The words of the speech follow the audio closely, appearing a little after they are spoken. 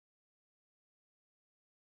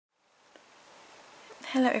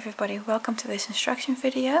Hello everybody, welcome to this instruction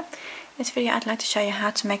video. In this video I'd like to show you how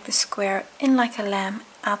to make the square in like a lamb,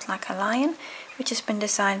 out like a lion, which has been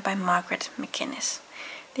designed by Margaret McInnes.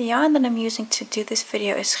 The yarn that I'm using to do this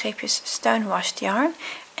video is Scheepjes stone-washed yarn,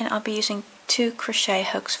 and I'll be using 2 crochet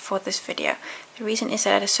hooks for this video. The reason is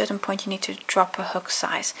that at a certain point you need to drop a hook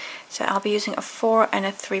size. So I'll be using a 4 and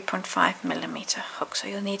a 3.5mm hook. So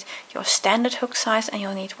you'll need your standard hook size and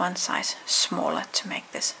you'll need one size smaller to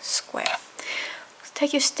make this square.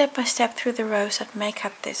 Take you step by step through the rows that make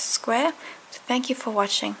up this square. So thank you for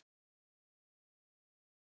watching.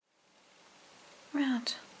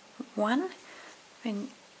 Round 1, when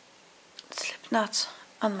slip knot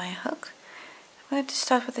on my hook. I'm going to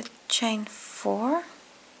start with a chain 4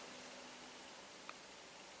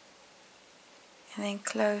 and then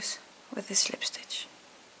close with a slip stitch.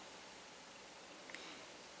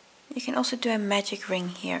 You can also do a magic ring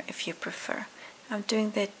here if you prefer. I'm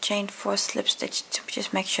doing the chain 4 slip stitch to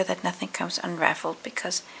just make sure that nothing comes unraveled,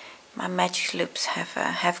 because my magic loops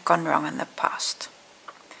have gone wrong in the past.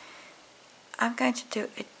 I'm going to do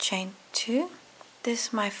a chain 2. This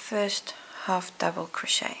is my first half double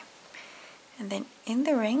crochet, and then in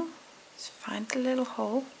the ring, let's find the little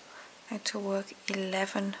hole. I'm going to work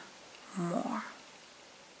 11 more.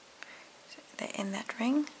 So they're in that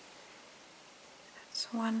ring.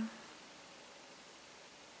 That's 1,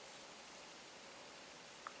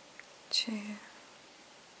 2,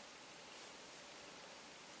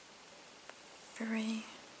 3,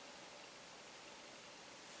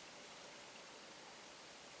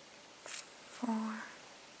 4,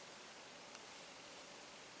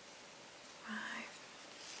 5,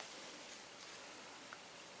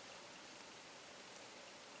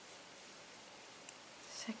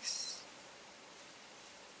 6,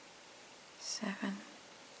 7,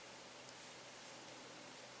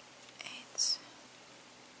 8,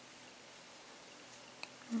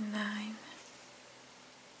 9,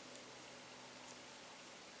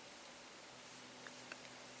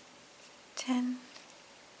 10,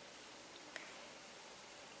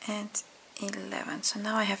 and 11. So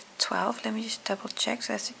now I have 12. Let me just double check.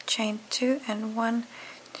 So that's a chain 2 and 1,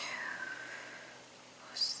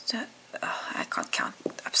 2, I can't count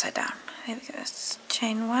upside down. There we go. That's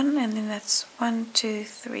chain 1, and then that's 1, 2,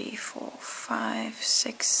 3, 4, 5,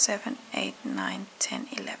 6, 7, 8, 9, 10,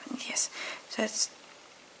 11. Yes. So that's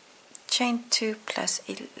chain 2 plus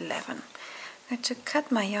 11. I'm going to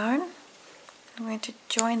cut my yarn. I'm going to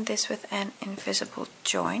join this with an invisible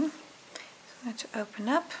join. So I'm going to open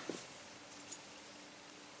up,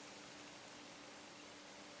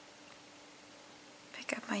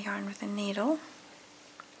 pick up my yarn with a needle,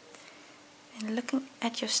 and looking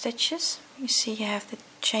at your stitches, you see you have the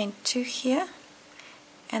chain 2 here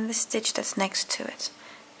and the stitch that's next to it.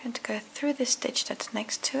 I'm going to go through the stitch that's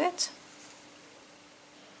next to it,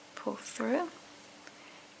 pull through,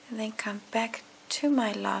 and then come back to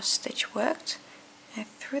my last stitch worked, and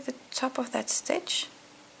through the top of that stitch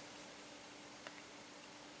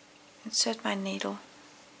insert my needle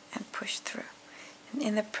and push through. And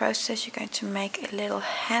in the process you're going to make a little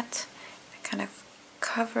hat that kind of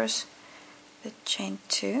covers the chain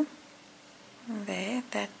 2 there.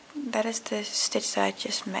 That is the stitch that I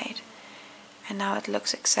just made, and now it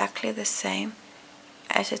looks exactly the same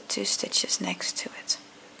as the 2 stitches next to it.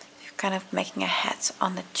 Kind of making a hat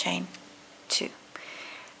on the chain 2.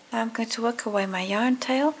 Now I'm going to work away my yarn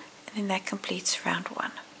tail, and then that completes round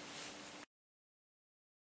 1.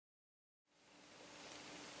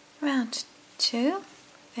 Round 2,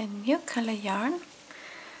 the new color yarn. I'm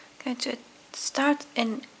going to start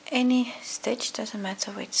in any stitch, doesn't matter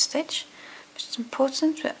which stitch, but it's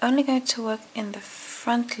important we're only going to work in the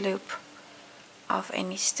front loop of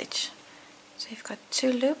any stitch. So you've got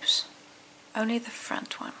 2 loops, only the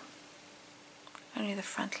front one. Only the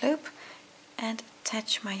front loop, and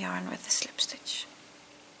attach my yarn with the slip stitch.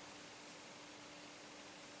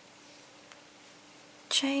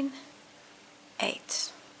 Chain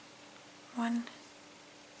 8. 1,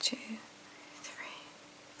 2, 3,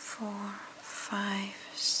 4, 5,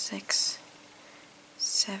 6,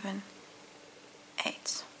 7,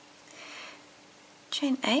 8.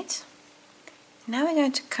 Chain 8. Now we're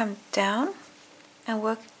going to come down and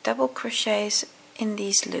work double crochets in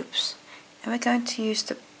these loops. And we're going to use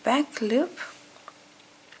the back loop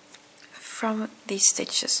from these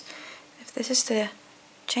stitches. If this is the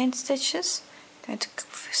chain stitches, I'm going to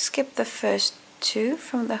skip the first 2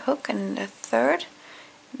 from the hook and the third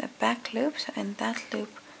in the back loop. So in that loop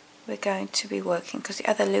we're going to be working, because the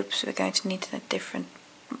other loops we're going to need in a different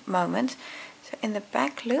moment. So in the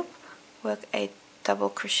back loop work a double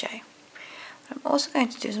crochet. What I'm also going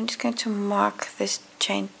to do is I'm just going to mark this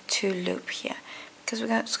chain 2 loop here, because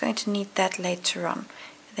we're just going to need that later on.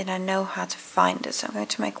 And then I know how to find it. So I'm going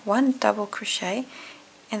to make one double crochet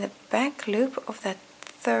in the back loop of that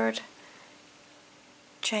third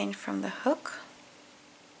chain from the hook.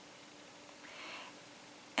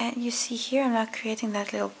 And you see here I'm now creating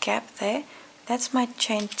that little gap there. That's my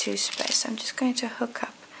chain 2 space. So I'm just going to hook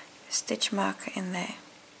up a stitch marker in there,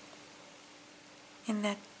 in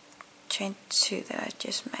that chain 2 that I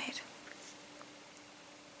just made.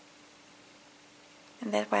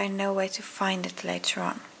 And that way I know where to find it later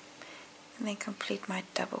on. And then complete my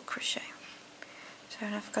double crochet. So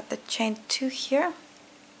I've got the chain 2 here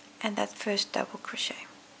and that first double crochet.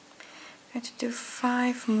 I'm going to do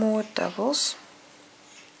 5 more doubles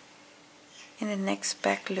in the next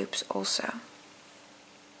back loops also.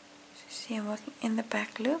 So you see I'm working in the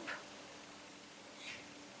back loop.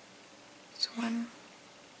 It's 1,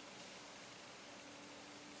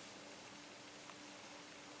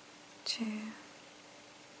 2,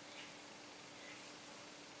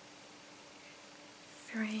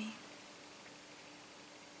 3,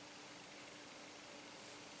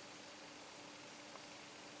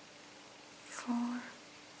 4,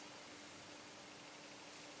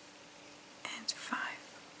 and 5.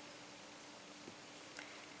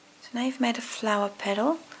 So now you've made a flower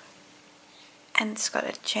petal, and it's got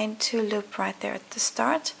a chain 2 loop right there at the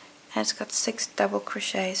start, and it's got 6 double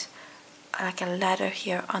crochets like a ladder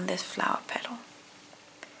here on this flower petal.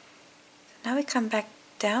 So now we come back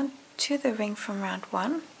down to the ring from round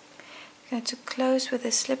 1. We're going to close with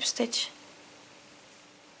a slip stitch,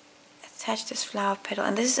 attach this flower petal,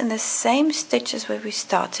 and this is in the same stitches where we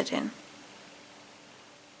started in.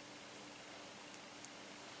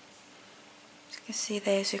 As you can see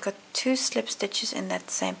there, so you've got 2 slip stitches in that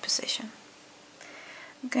same position.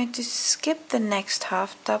 I'm going to skip the next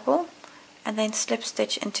half double and then slip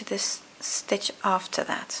stitch into this stitch after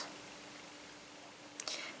that.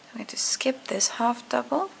 I'm going to skip this half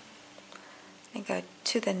double and go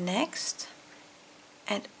to the next,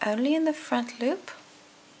 and only in the front loop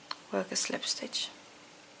work a slip stitch.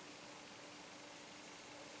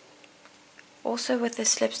 Also with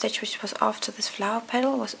this slip stitch, which was after this flower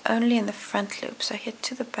petal, was only in the front loop. So here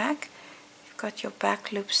to the back, you've got your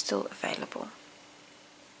back loop still available.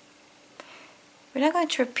 We're now going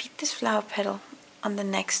to repeat this flower petal on the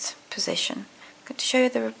next position. I'm going to show you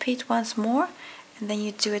the repeat once more, and then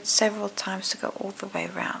you do it several times to go all the way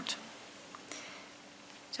around.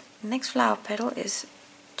 So the next flower petal is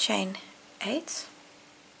chain 8.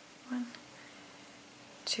 1,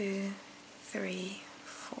 2, 3,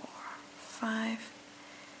 4, 5,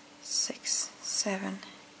 6, 7,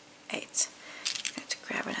 8. I'm going to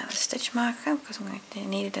grab another stitch marker because I'm going to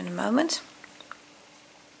need it in a moment.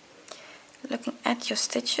 Looking at your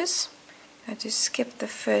stitches, I'm going to skip the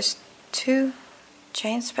first 2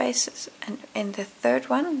 chain spaces, and in the third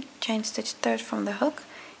one, chain stitch third from the hook,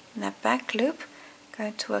 in that back loop, I'm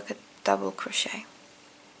going to work a double crochet.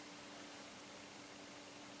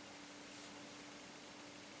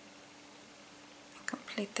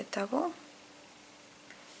 Complete the double,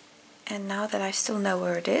 and now that I still know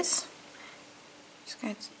where it is, I'm just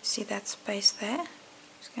going to see that space there. I'm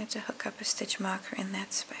just going to hook up a stitch marker in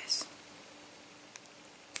that space.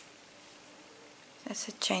 That's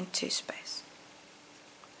a chain 2 space.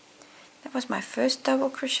 That was my first double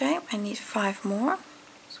crochet. I need 5 more.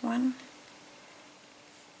 There's 1.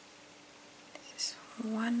 This is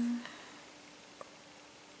 1,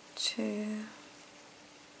 2, and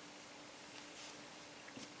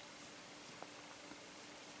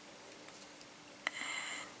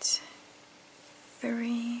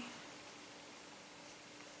 3,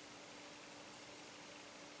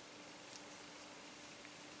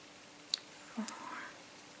 4,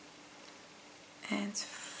 and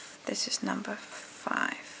this is number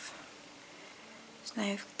 5. So now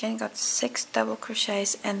you've again got 6 double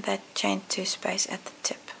crochets and that chain 2 space at the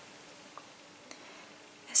tip.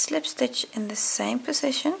 A slip stitch in the same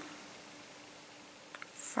position,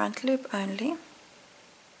 front loop only.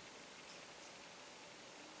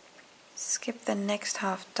 Skip the next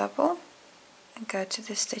half double and go to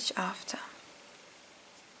the stitch after.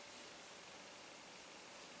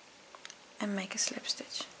 And make a slip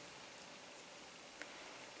stitch.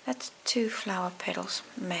 That's 2 flower petals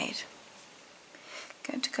made.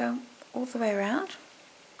 Going to go all the way around,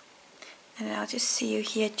 and then I'll just see you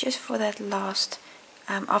here just for that last,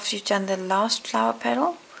 after you've done the last flower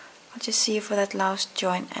petal, I'll just see you for that last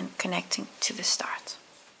join and connecting to the start.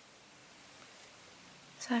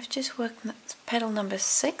 So I've just worked petal number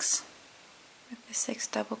 6 with the 6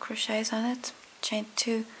 double crochets on it, chain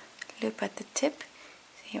 2 loop at the tip.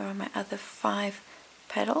 So here are my other 5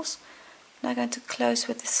 petals. Now I'm going to close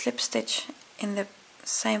with a slip stitch in the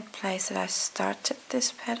same place that I started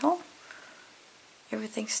this petal.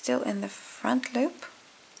 Everything's still in the front loop.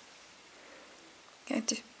 Going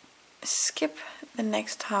to skip the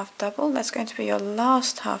next half double. That's going to be your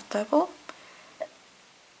last half double,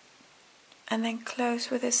 and then close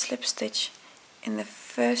with a slip stitch in the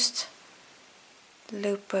first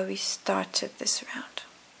loop where we started this round.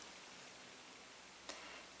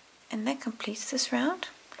 And that completes this round.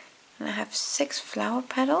 And I have 6 flower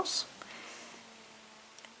petals,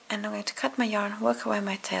 and I'm going to cut my yarn, work away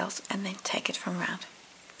my tails, and then take it from round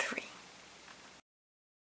 3.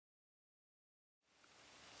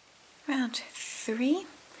 Round 3.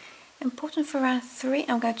 Important for round 3,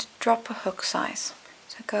 I'm going to drop a hook size.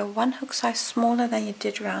 So go 1 hook size smaller than you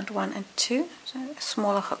did round 1 and 2, so a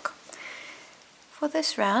smaller hook. For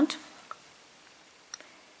this round,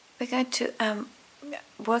 we're going to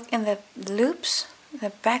work in the loops,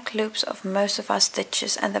 the back loops of most of our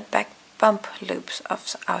stitches and the back bump loops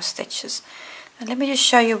of our stitches. And let me just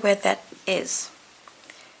show you where that is.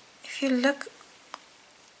 If you look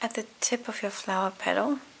at the tip of your flower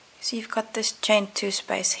petal, you see you've got this chain 2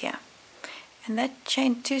 space here, and that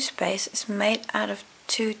chain 2 space is made out of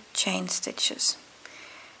 2 chain stitches.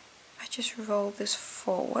 If I just roll this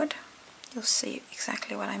forward, you'll see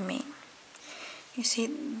exactly what I mean. You see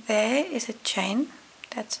there is a chain,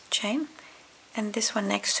 that's a chain, and this one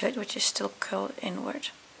next to it, which is still curled inward,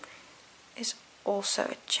 is also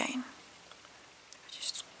a chain.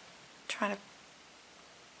 Just try to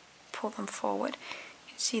pull them forward.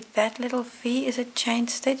 You see that little V is a chain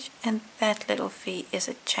stitch, and that little V is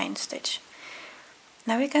a chain stitch.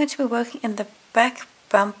 Now we're going to be working in the back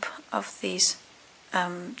bump of these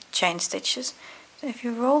chain stitches. So if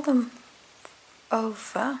you roll them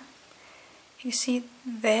over, you see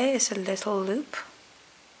there is a little loop.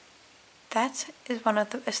 That is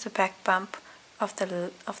the back bump of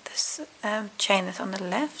this chain that's on the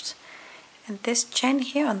left, and this chain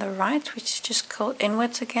here on the right, which is just curled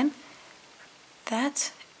inwards again,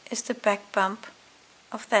 that is the back bump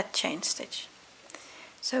of that chain stitch.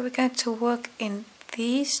 So we're going to work in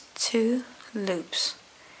these 2 loops.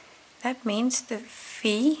 That means the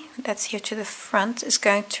V that's here to the front is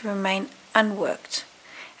going to remain unworked,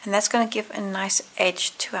 and that's going to give a nice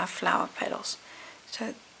edge to our flower petals.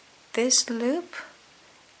 So this loop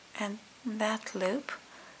and that loop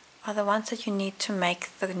are the ones that you need to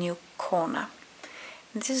make the new corner.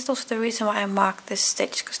 And this is also the reason why I marked this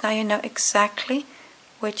stitch, because now you know exactly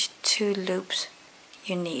which 2 loops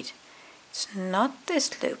you need. It's not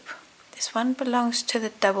this loop. This one belongs to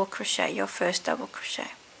the double crochet, your first double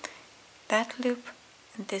crochet. That loop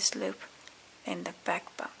and this loop, then the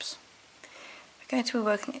back bumps. We're going to be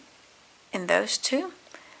working in those 2.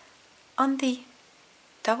 On the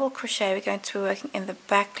double crochet, we're going to be working in the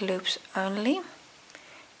back loops only.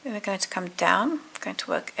 Then we're going to come down. We're going to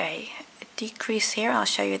work a decrease here. I'll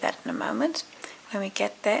show you that in a moment when we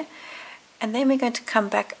get there. And then we're going to come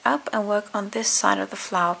back up and work on this side of the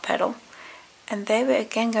flower petal. And there we're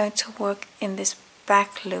again going to work in this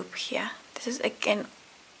back loop here. This is again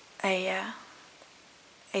a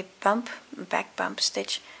back bump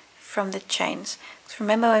stitch from the chains. So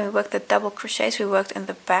remember when we worked the double crochets, we worked in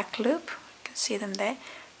the back loop. See them there,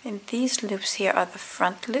 and these loops here are the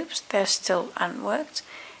front loops. They're still unworked,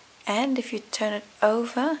 and if you turn it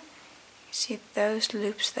over, you see those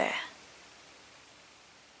loops there.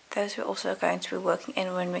 Those we're also going to be working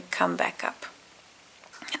in when we come back up,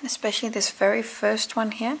 and especially this very first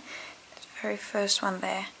one here, this very first one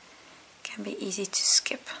there, can be easy to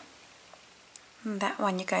skip. And that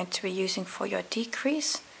one you're going to be using for your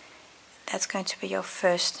decrease. That's going to be your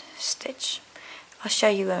first stitch. I'll show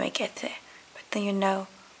you when we get there, then you know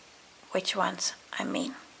which ones I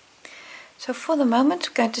mean. So for the moment,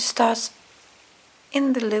 we're going to start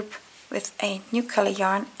in the loop with a new color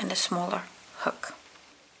yarn and a smaller hook.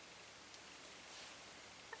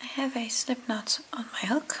 I have a slip knot on my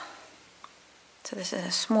hook, so this is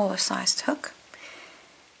a smaller sized hook,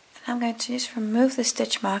 and I'm going to just remove the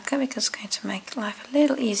stitch marker because it's going to make life a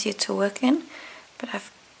little easier to work in,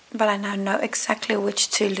 but I now know exactly which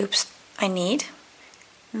 2 loops I need.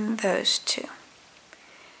 Those 2.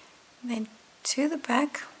 Then to the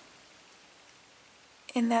back,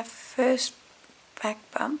 in that first back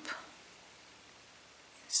bump,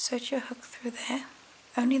 insert your hook through there,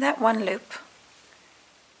 only that 1 loop,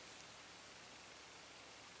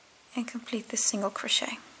 and complete the single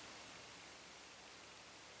crochet.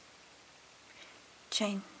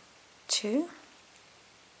 Chain 2,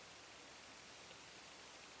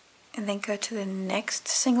 and then go to the next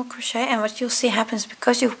single crochet, and what you'll see happens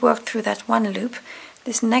because you've worked through that 1 loop,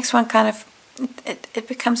 this next one kind of it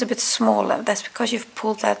becomes a bit smaller. That's because you've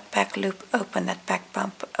pulled that back loop open, that back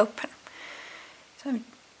bump open.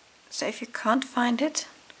 So if you can't find it,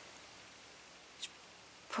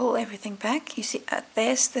 pull everything back. You see,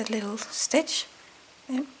 there's the little stitch.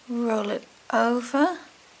 Then roll it over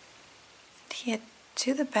here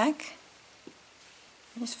to the back.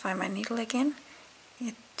 Just find my needle again.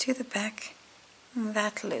 Here to the back.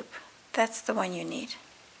 That loop. That's the one you need.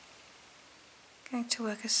 Going to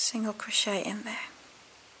work a single crochet in there.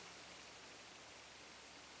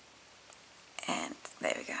 And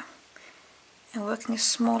there we go. And working a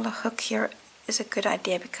smaller hook here is a good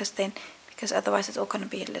idea because otherwise it's all going to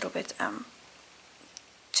be a little bit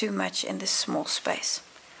too much in this small space.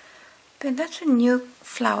 Then that's a new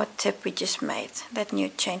flower tip we just made, that new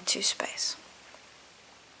chain 2 space.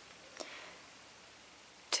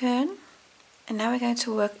 Turn, and now we're going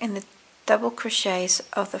to work in the double crochets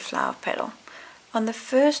of the flower petal. On the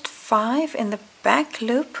first 5 in the back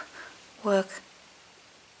loop, work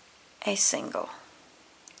a single.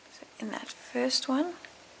 So in that first one,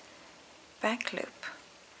 back loop.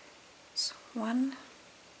 So 1,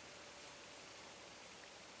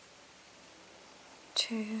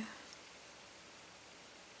 2,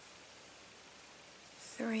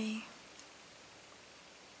 3,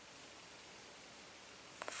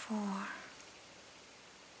 4,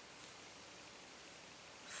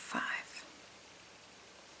 5.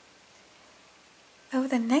 Over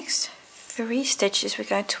the next 3 stitches we're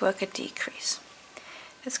going to work a decrease.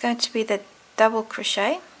 It's going to be the double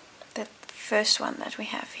crochet, the first one that we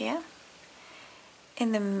have here.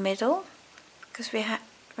 In the middle, because we have,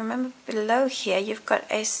 remember below here you've got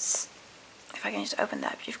a, if I can just open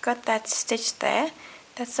that up, you've got that stitch there.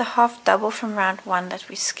 That's the half double from round 1 that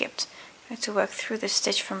we skipped. I'm going to work through the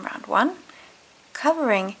stitch from round 1,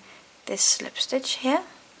 covering this slip stitch here,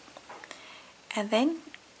 and then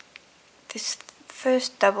this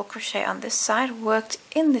first double crochet on this side worked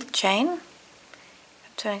in the chain. I'm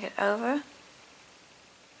turning it over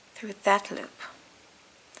through that loop.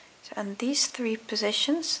 So on these 3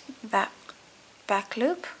 positions, that back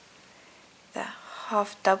loop, the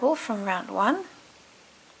half double from round 1,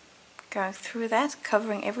 going through that,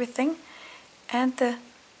 covering everything, and the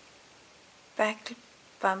back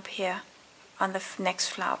bump here on the next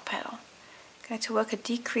flower petal. Going to work a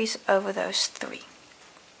decrease over those 3.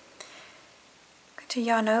 Going to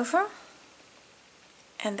yarn over,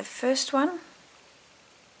 and the first one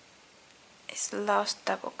is the last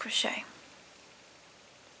double crochet.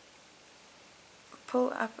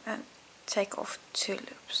 Pull up and take off 2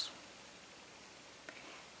 loops.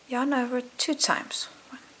 Yarn over 2 times.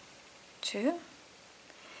 1, 2.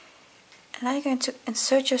 And now you're going to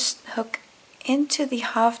insert your hook into the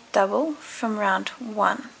half double from round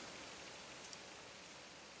 1.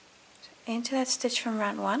 So into that stitch from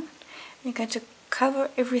round 1. You're going to cover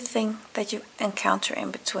everything that you encounter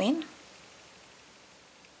in between.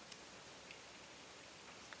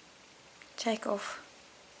 Take off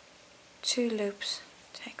 2 loops,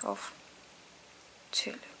 take off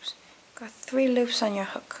 2 loops. Got 3 loops on your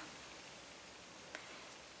hook.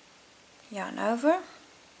 Yarn over.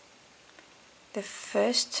 The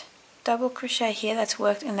first double crochet here that's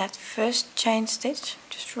worked in that first chain stitch,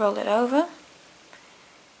 just roll it over.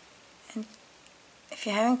 And if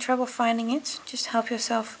you're having trouble finding it, just help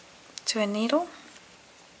yourself to a needle.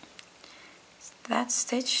 That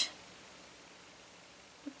stitch,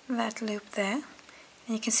 that loop there,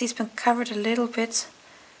 and you can see it's been covered a little bit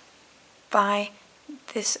by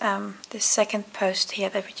this this second post here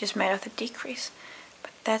that we just made of the decrease,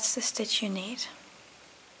 but that's the stitch you need.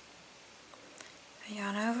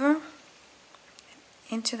 Yarn over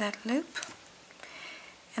into that loop,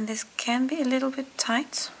 and this can be a little bit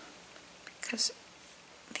tight because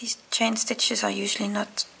these chain stitches are usually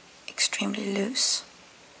not extremely loose.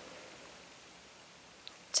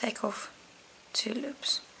 Take off 2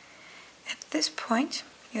 loops. At this point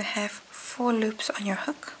you have 4 loops on your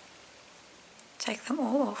hook. Take them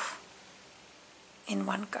all off in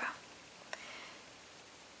one go.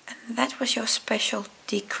 And that was your special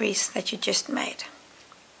decrease that you just made.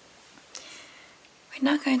 We're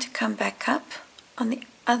now going to come back up on the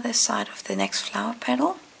other side of the next flower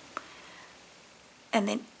petal, and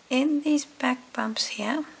then in these back bumps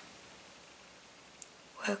here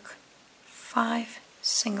work 5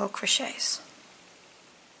 single crochets.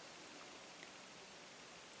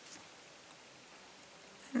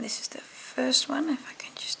 And this is the first one, if I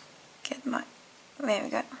can just get my, there we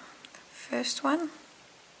go, the first one.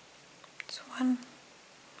 It's 1.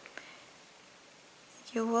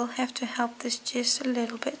 You will have to help this just a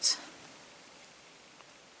little bit.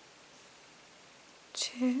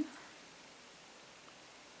 2.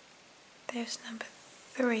 there's number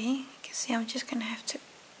 3. You can see I'm just going to have to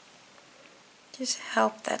just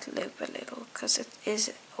help that loop a little because it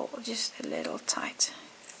is all just a little tight.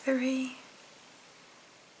 3,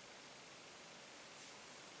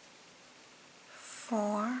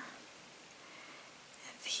 4, and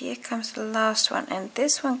here comes the last one, and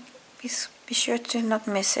this one, be sure to not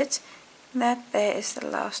miss it. That there is the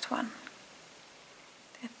last one.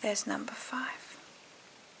 There's number 5.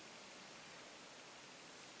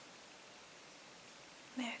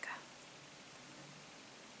 There you go.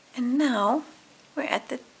 And now we're at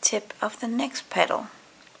the tip of the next petal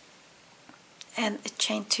and a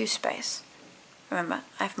chain 2 space. Remember,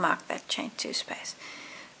 I've marked that chain 2 space.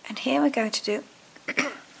 And here we're going to do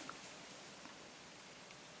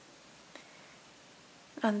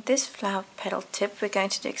on this flower petal tip, we're going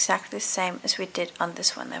to do exactly the same as we did on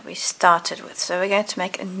this one that we started with. So we're going to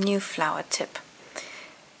make a new flower tip.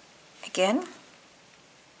 Again,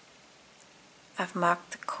 I've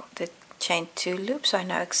marked the chain 2 loops, so I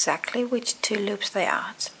know exactly which 2 loops they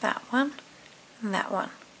are. It's that one and that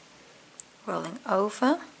one. Rolling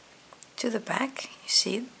over to the back, you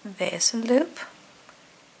see there's a loop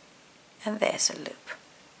and there's a loop.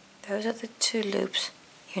 Those are the 2 loops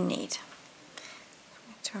you need.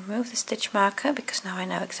 To remove the stitch marker because now I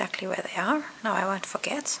know exactly where they are. Now I won't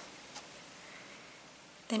forget.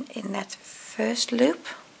 Then in that first loop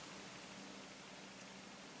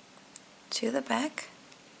to the back,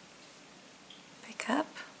 pick up.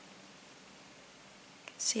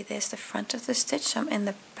 You can see there's the front of the stitch, so I'm in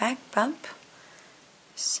the back bump,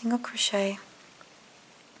 single crochet,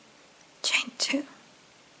 chain 2.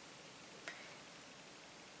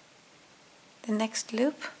 The next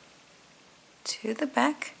loop to the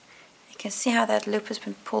back. You can see how that loop has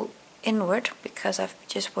been pulled inward because I've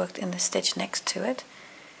just worked in the stitch next to it.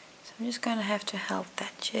 So I'm just going to have to help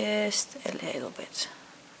that just a little bit.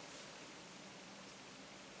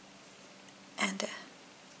 And a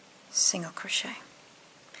single crochet.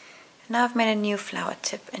 Now I've made a new flower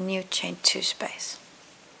tip, a new chain 2 space.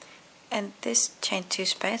 And this chain 2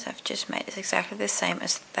 space I've just made is exactly the same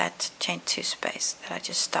as that chain 2 space that I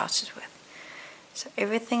just started with. So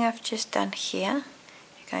everything I've just done here,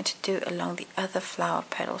 you're going to do along the other flower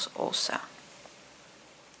petals also.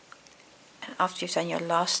 And after you've done your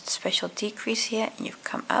last special decrease here, and you've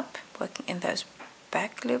come up, working in those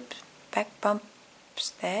back loops, back bumps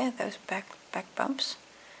there, those back bumps.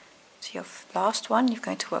 So your last one, you're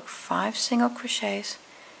going to work 5 single crochets,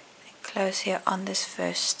 and close here on this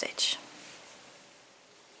first stitch.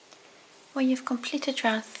 When you've completed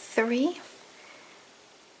round 3,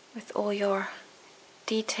 with all your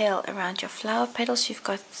detail around your flower petals, you've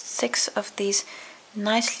got 6 of these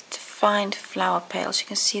nicely defined flower petals. You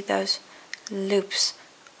can see those loops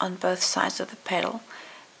on both sides of the petal,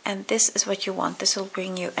 and this is what you want. This will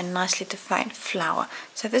bring you a nicely defined flower.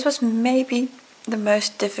 So this was maybe the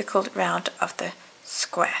most difficult round of the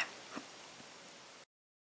square.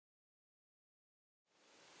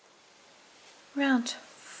 Round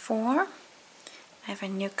 4, I have a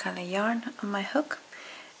new color yarn on my hook,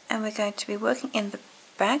 and we're going to be working in the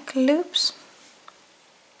back loops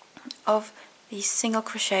of these single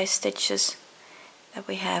crochet stitches that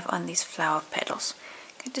we have on these flower petals.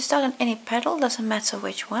 Going to start on any petal, doesn't matter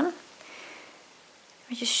which one. Let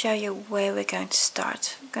me just show you where we're going to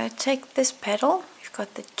start. I'm going to take this petal, you've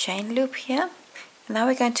got the chain loop here, and now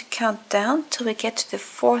we're going to count down till we get to the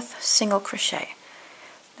 4th single crochet.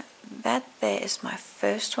 Now, that there is my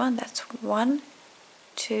first one. That's 1,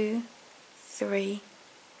 2, 3,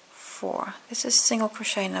 4. This is single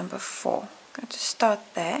crochet number 4. I'm going to start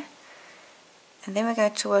there, and then we're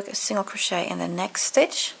going to work a single crochet in the next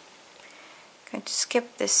stitch. Going to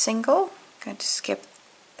skip this single, going to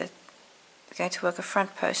work a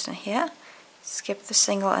front post in here, skip the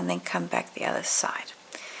single, and then come back the other side.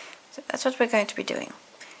 So that's what we're going to be doing.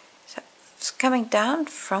 So it's coming down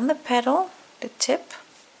from the petal, the tip,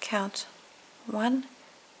 count 1,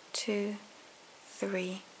 2,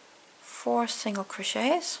 3, 4 single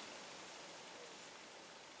crochets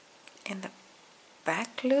in the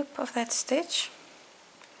back loop of that stitch,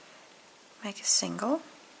 make a single,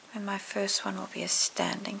 and my first one will be a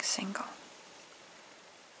standing single.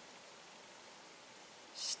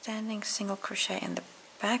 Standing single crochet in the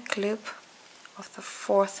back loop of the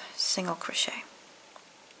 4th single crochet.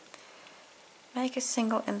 Make a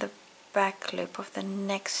single in the back loop of the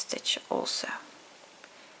next stitch also.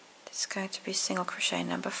 It's going to be single crochet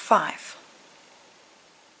number 5.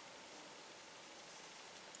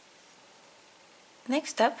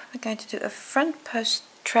 Next up, we're going to do a front post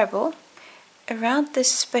treble around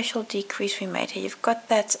this special decrease we made here. You've got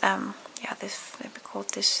that, let me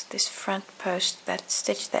called this front post, that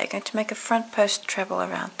stitch there. You're going to make a front post treble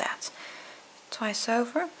around that. Twice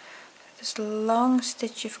over, this long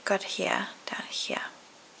stitch you've got here, down here.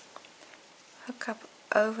 Hook up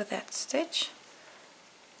over that stitch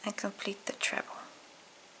and complete the treble.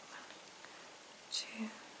 1, 2,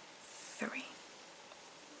 3.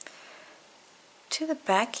 To the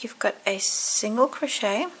back you've got a single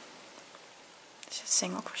crochet. It's a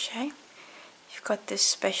single crochet. You've got this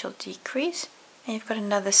special decrease and you've got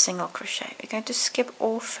another single crochet. We're going to skip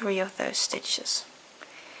all 3 of those stitches.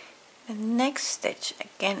 The next stitch,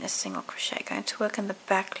 again a single crochet, going to work in the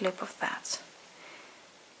back loop of that.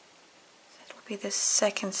 That will be the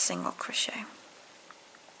second single crochet.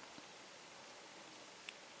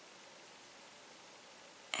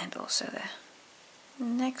 And also the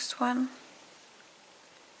next one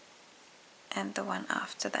and the one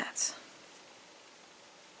after that.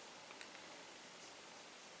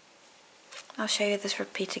 I'll show you this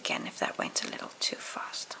repeat again if that went a little too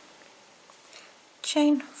fast.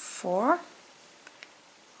 Chain 4,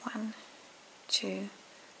 1, 2,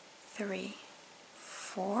 3,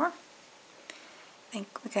 4. Then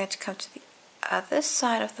we're going to come to the other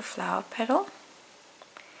side of the flower petal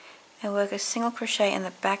and work a single crochet in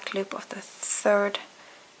the back loop of the third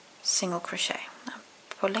single crochet. I'm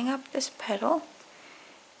pulling up this petal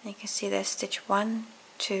and you can see there's stitch 1,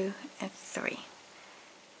 2 and 3.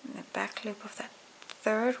 In the back loop of that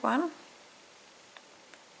third one,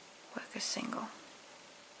 work a single.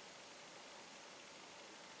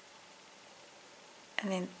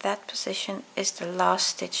 And in that position is the last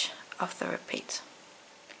stitch of the repeat.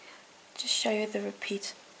 Just show you the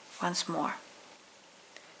repeat once more.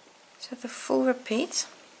 So the full repeat,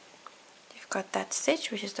 you've got that stitch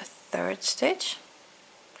which is the third stitch.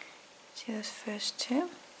 See those first 2?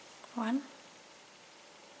 1,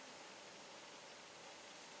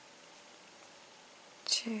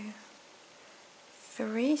 2,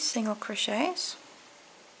 3 single crochets.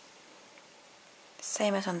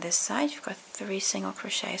 Same as on this side, you've got 3 single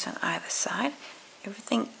crochets on either side.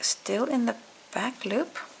 Everything still in the back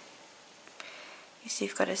loop. You see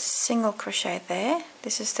you've got a single crochet there.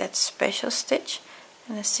 This is that special stitch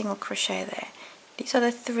and a single crochet there. These are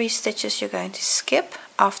the 3 stitches you're going to skip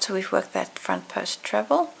after we've worked that front post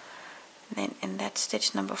treble. And then in that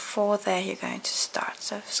stitch number 4 there you're going to start.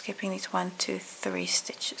 So skipping these 1, 2, 3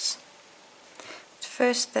 stitches.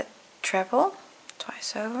 First the treble,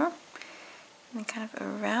 twice over. And then kind of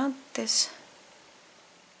around this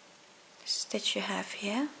stitch you have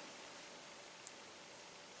here,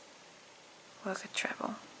 work a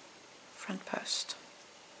treble, front post.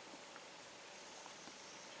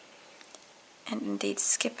 And indeed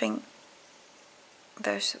skipping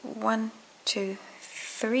those 1, 2,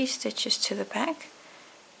 3 stitches to the back,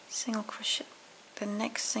 single crochet, the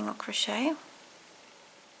next single crochet,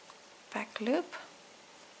 back loop.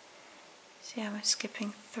 See I'm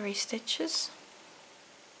skipping 3 stitches.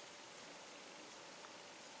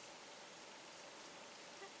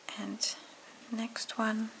 And next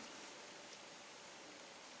one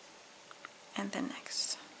and the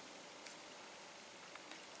next.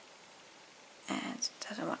 And it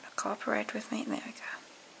doesn't want to cooperate with me. There we go.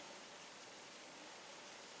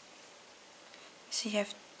 So you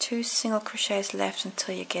have 2 single crochets left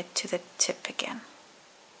until you get to the tip again.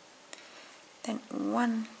 Then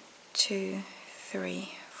 1, 2, 3,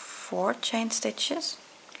 4 chain stitches.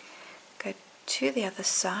 Go to the other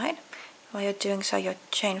side. While you're doing so, your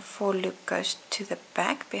chain 4 loop goes to the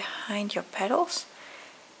back behind your petals.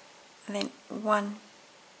 And then 1,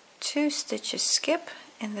 2 stitches skip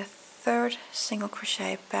in the third single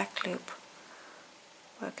crochet back loop.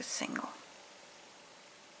 Work a single.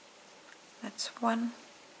 That's 1,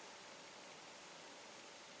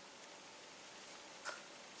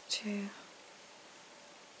 2,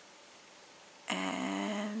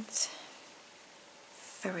 and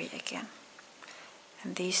 3 again.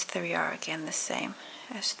 And these 3 are again the same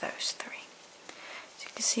as those 3. So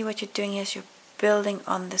you can see what you're doing is you're building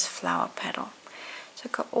on this flower petal. So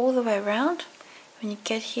go all the way around. When you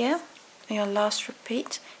get here, in your last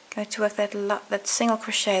repeat, going to work that single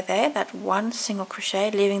crochet there, that 1 single crochet,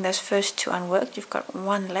 leaving those first 2 unworked. You've got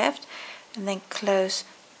 1 left, and then close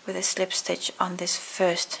with a slip stitch on this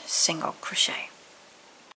first single crochet.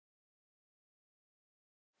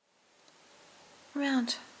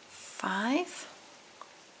 Round 5.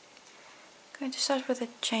 Going to start with a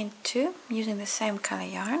chain 2 using the same color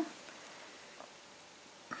yarn.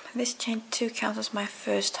 This chain 2 counts as my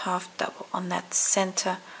first half double on that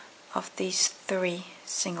center of these 3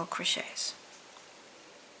 single crochets.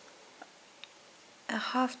 A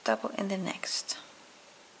half double in the next.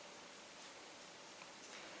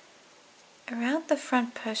 Around the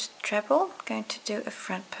front post treble, I'm going to do a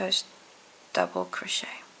front post double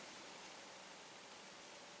crochet.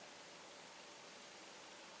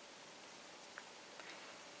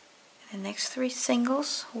 The next 3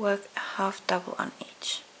 singles, work a half double on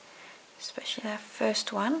each. Especially that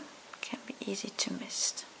first one can be easy to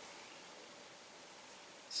miss.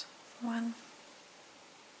 So 1,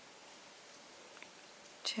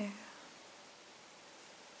 2,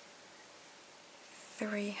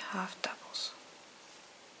 3 half doubles.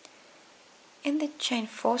 In the chain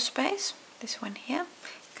 4 space, this one here,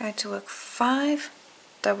 I'm going to work 5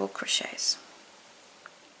 double crochets.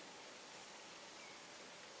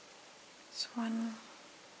 It's 1,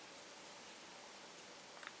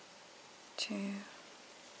 2,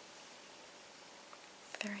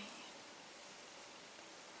 3,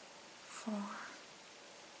 4,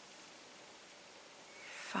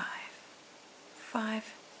 5.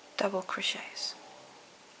 5 double crochets.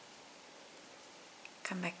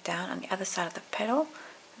 Come back down on the other side of the petal,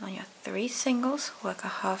 and on your 3 singles, work a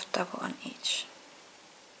half double on each.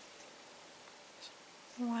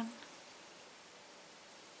 1,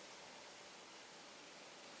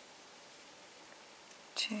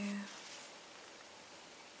 2,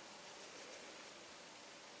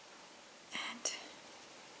 and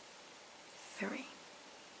 3.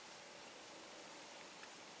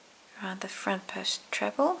 Around the front post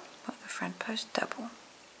treble or the front post double.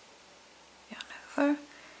 Yarn over,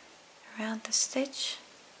 around the stitch,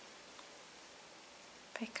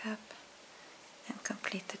 pick up and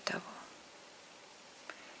complete the double.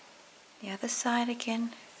 The other side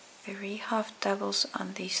again, 3 half doubles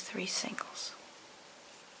on these 3 singles.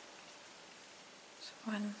 So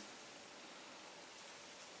 1,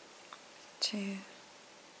 2,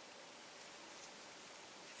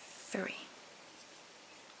 3.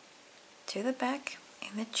 To the back,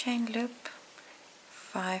 in the chain loop,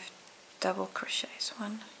 5 double crochets.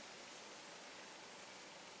 1,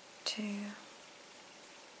 2,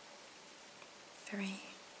 3,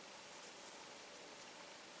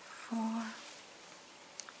 4,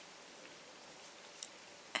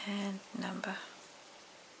 and number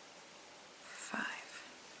 5.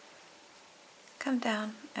 Come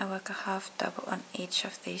down and work a half double on each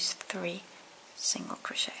of these 3 single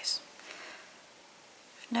crochets.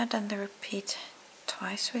 I've now done the repeat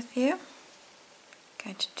twice with you. I'm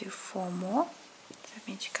going to do 4 more. That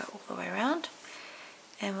means you go all the way around.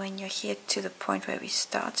 And when you're here to the point where we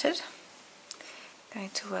started, I'm going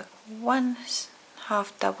to work 1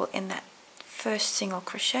 half double in that first single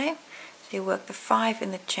crochet. So you work the 5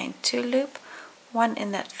 in the chain 2 loop, 1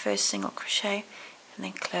 in that first single crochet, and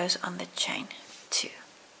then close on the chain 2.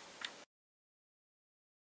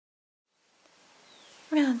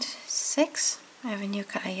 Round 6, I have a new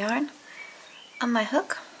color yarn on my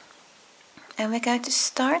hook, and we're going to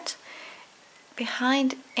start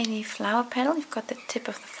behind any flower petal. You've got the tip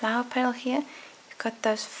of the flower petal here. You've got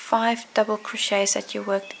those 5 double crochets that you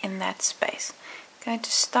worked in that space. I'm going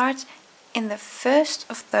to start in the first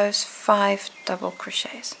of those 5 double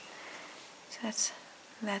crochets. So that's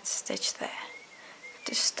that stitch there.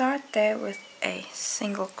 To start there with a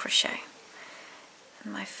single crochet.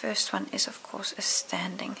 And my first one is of course a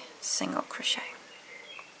standing single crochet.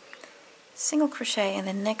 Single crochet in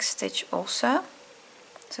the next stitch also.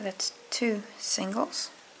 So that's 2 singles.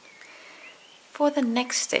 For the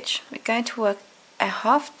next stitch, we're going to work a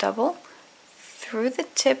half double through the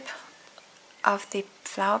tip of the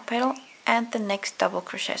flower petal and the next double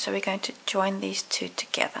crochet. So we're going to join these 2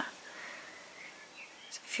 together.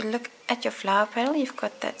 So if you look at your flower petal, you've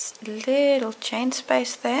got that little chain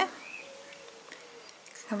space there.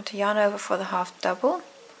 Come to yarn over for the half double,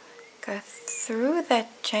 go through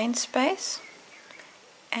that chain space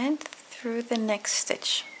and through the next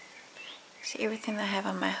stitch. See everything I have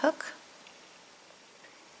on my hook.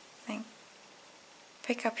 Then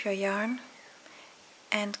pick up your yarn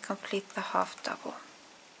and complete the half double.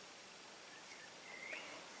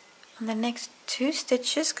 On the next 2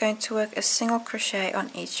 stitches, going to work a single crochet on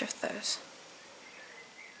each of those.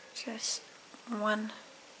 Just 1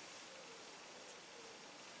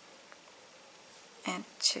 and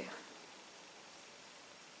 2.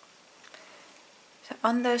 So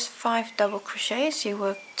on those 5 double crochets, you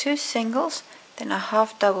work 2 singles, then a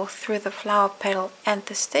half double through the flower petal and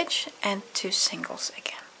the stitch, and 2 singles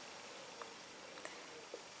again.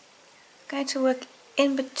 I'm going to work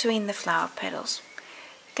in between the flower petals.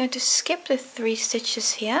 I'm going to skip the 3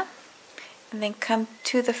 stitches here and then come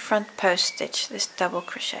to the front post stitch, this double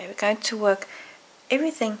crochet. We're going to work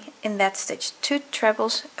everything in that stitch, 2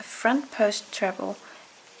 trebles, a front post treble,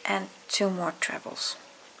 and 2 more trebles.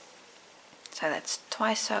 So that's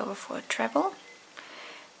twice over for a treble.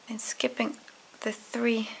 Then skipping the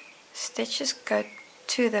 3 stitches, go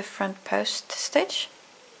to the front post stitch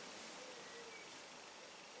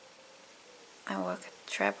and work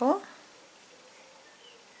a treble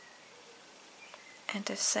and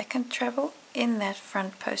a second treble in that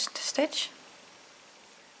front post stitch.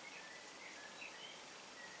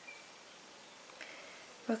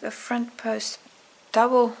 Work a front post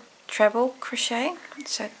double treble crochet,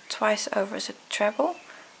 so twice over is a treble,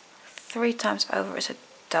 3 times over is a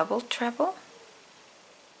double treble.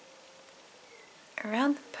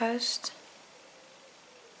 Around the post,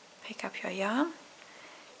 pick up your yarn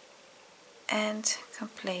and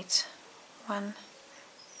complete 1,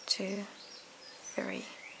 2, 3,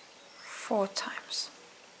 4 times.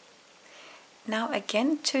 Now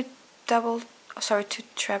again 2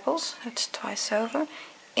 trebles, that's twice over,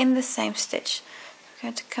 in the same stitch.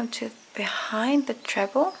 I'm going to come to behind the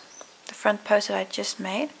treble, the front post that I just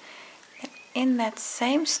made, and in that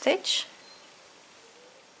same stitch,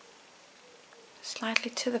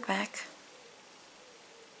 slightly to the back,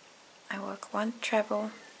 I work 1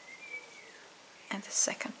 treble and a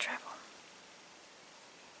second treble.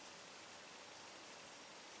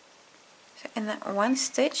 So in that 1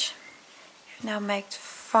 stitch, you've now made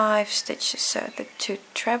 5 stitches, so the 2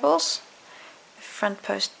 trebles, the front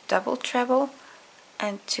post double treble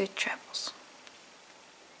and 2 trebles.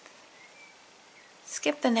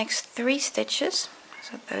 Skip the next 3 stitches,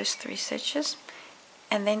 so those 3 stitches,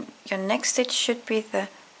 and then your next stitch should be the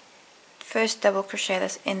first double crochet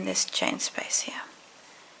that's in this chain space here.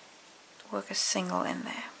 Work a single in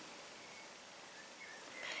there.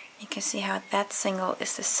 You can see how that single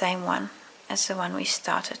is the same one as the one we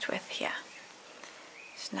started with here.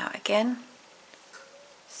 So now again,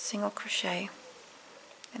 single crochet,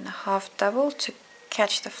 then a half double to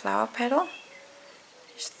catch the flower petal,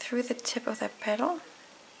 just through the tip of that petal,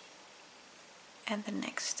 and the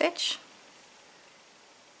next stitch,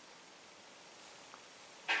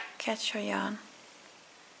 catch your yarn,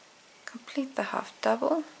 complete the half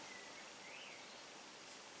double,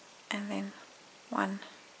 and then 1,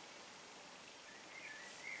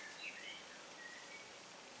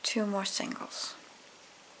 2 more singles.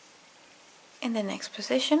 In the next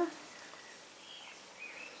position,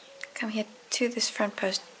 come here to this front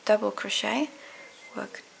post double crochet,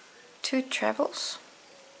 work 2 trebles,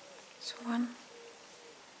 so 1,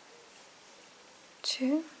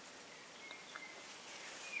 2,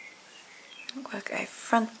 work a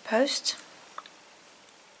front post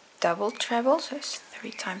double treble, so it's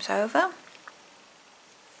 3 times over,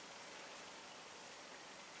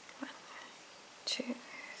 1, 2,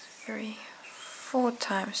 3, 4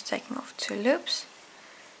 times, taking off 2 loops,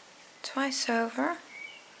 twice over,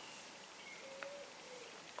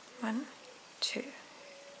 1, 2,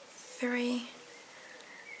 3,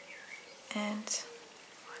 and 1,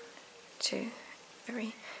 2,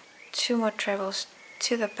 3, 2 more trebles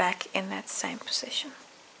to the back in that same position.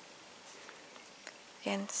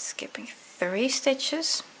 Again, skipping 3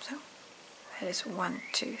 stitches, so that is 1,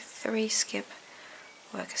 2, 3, skip,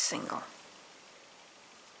 work a single.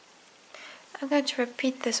 I'm going to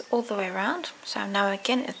repeat this all the way around, so I'm now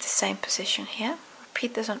again at the same position here.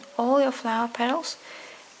 Repeat this on all your flower petals,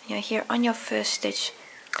 and you're here on your first stitch,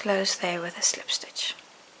 close there with a slip stitch.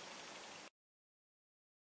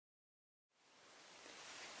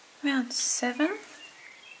 Round 7, I'm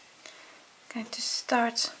going to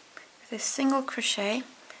start with a single crochet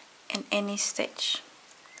in any stitch.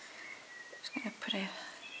 I'm just going to put a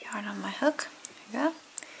yarn on my hook. There we go.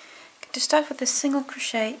 I'm going to start with a single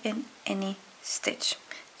crochet in any stitch,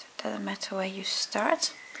 so it doesn't matter where you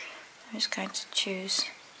start. I'm just going to choose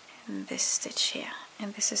in this stitch here,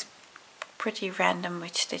 and this is pretty random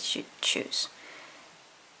which stitch you choose.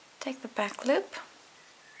 Take the back loop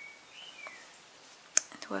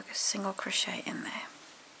and work a single crochet in there.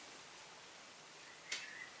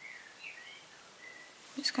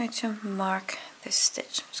 I'm just going to mark this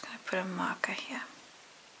stitch. I'm just going to put a marker here.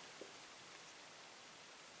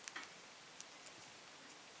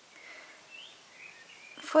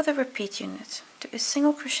 For the repeat unit, do a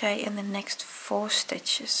single crochet in the next 4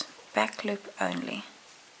 stitches, back loop only.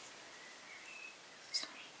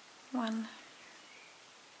 1,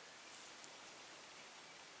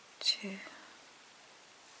 2,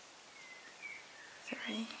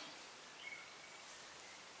 3,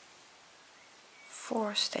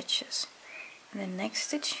 4 stitches. In the next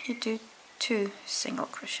stitch you do 2 single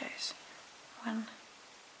crochets. 1,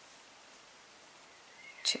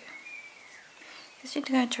 2. This you're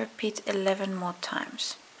going to repeat 11 more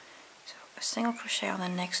times. So a single crochet on the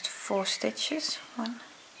next 4 stitches. 1,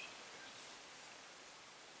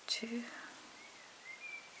 2,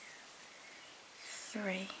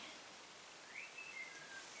 3,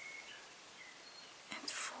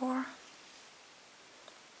 4,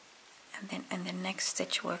 and then in the next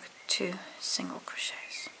stitch work 2 single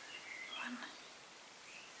crochets. 1,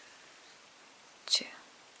 2.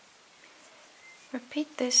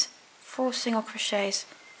 Repeat this 4 single crochets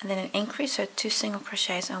and then an increase, so 2 single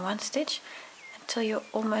crochets and 1 stitch until you're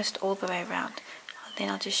almost all the way around. Then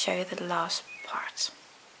I'll just show you the last part.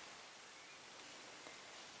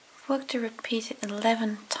 Work to repeat it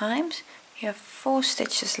 11 times. You have 4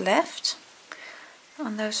 stitches left.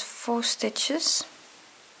 On those 4 stitches,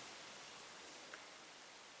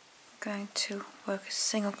 I'm going to work a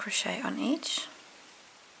single crochet on each.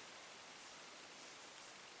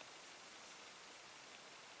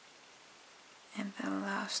 And the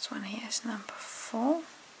last one here is number 4.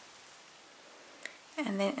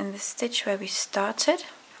 And then in the stitch where we started,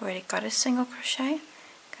 we already got a single crochet.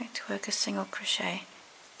 I'm going to work a single crochet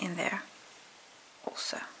in there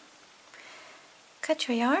also. Cut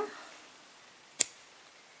your yarn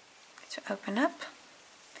to open up,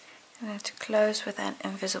 and then to close with an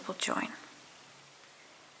invisible join.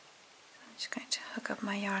 I'm just going to hook up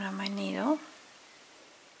my yarn on my needle.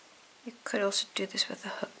 You could also do this with a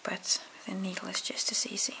hook, but with a needle is just as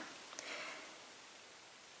easy.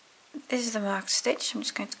 This is the marked stitch. I'm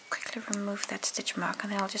just going to quickly remove that stitch mark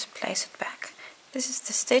and then I'll just place it back. This is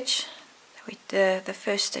the stitch that the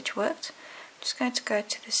first stitch worked. I'm just going to go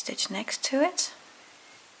to the stitch next to it,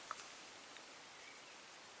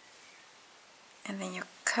 and then you're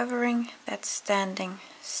covering that standing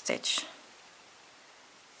stitch.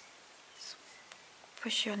 So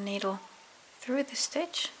push your needle through the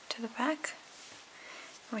stitch to the back.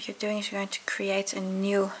 What you're doing is you're going to create a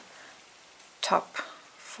new top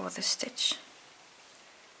for the stitch.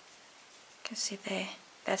 You can see there,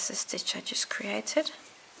 that's the stitch I just created. So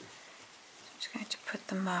I'm just going to put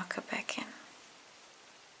the marker back in.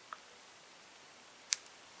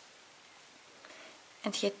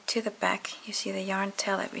 And here to the back you see the yarn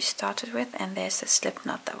tail that we started with, and there's the slip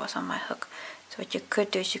knot that was on my hook. So what you could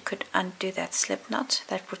do is you could undo that slip knot.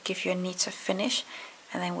 That would give you a neater finish,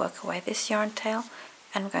 and then work away this yarn tail,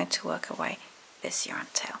 and I'm going to work away this yarn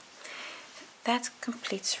tail. That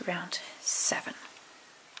completes round 7.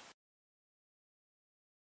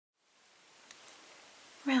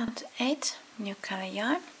 Round 8, new color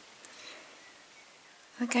yarn.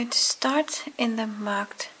 We're going to start in the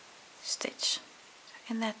marked stitch.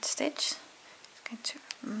 In that stitch, I'm going to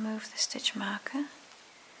remove the stitch marker.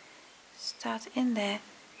 Start in there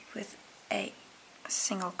with a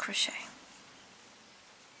single crochet.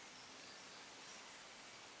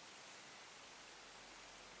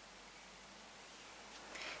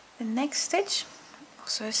 The next stitch,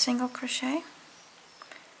 also a single crochet.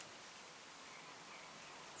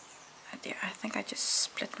 Oh dear, I think I just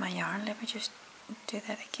split my yarn. Let me just do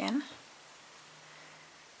that again.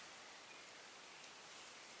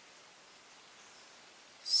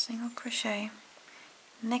 Single crochet.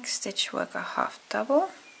 Next stitch, work a half double.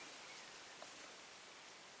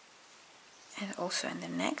 And also in the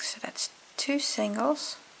next, so that's 2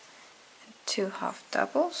 singles and 2 half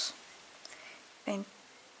doubles. Then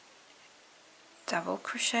double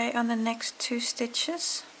crochet on the next 2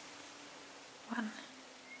 stitches, 1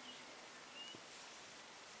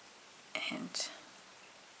 and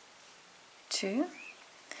 2,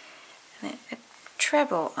 and then a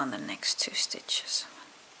treble on the next 2 stitches. 1,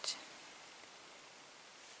 2.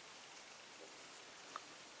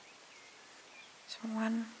 So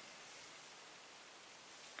 1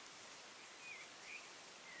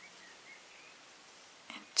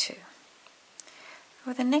 and 2.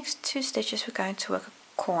 For the next 2 stitches we're going to work a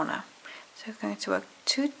corner. So we're going to work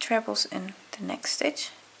 2 trebles in the next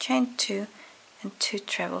stitch, chain 2 and 2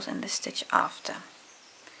 trebles in the stitch after.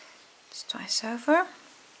 Just twice over.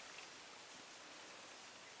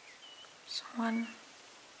 So 1,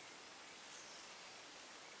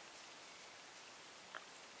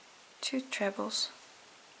 2 trebles,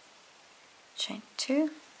 chain 2,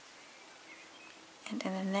 and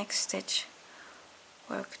in the next stitch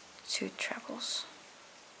work 2 trebles.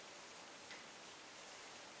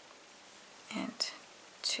 And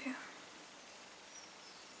 2.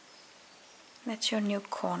 That's your new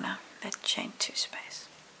corner, that chain 2 space.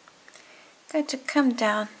 Going to come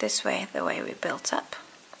down this way, the way we built up.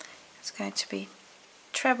 It's going to be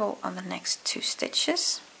treble on the next 2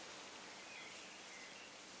 stitches.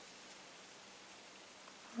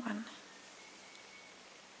 1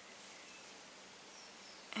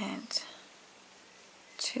 and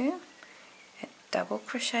 2. A double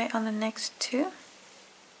crochet on the next 2.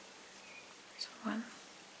 1,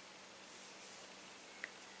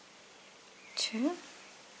 2,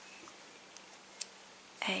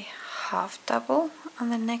 a half double on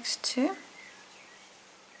the next 2,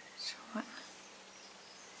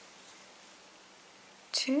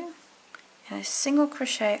 2, and a single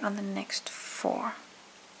crochet on the next 4.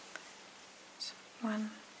 So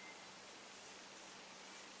 1,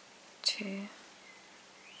 2,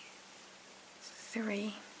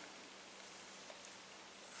 3,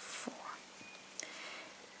 4.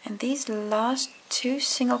 And these last 2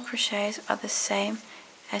 single crochets are the same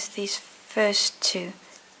as these first 2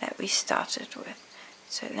 that we started with.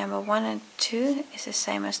 So number 1 and 2 is the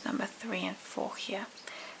same as number 3 and 4 here.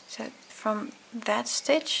 So from that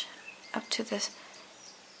stitch up to the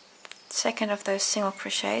second of those single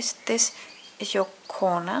crochets, this is your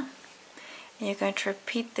corner, and you're going to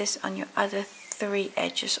repeat this on your other 3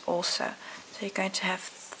 edges also. So you're going to have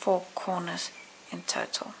 4 corners in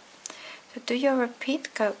total. So do your repeat,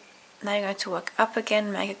 now you're going to work up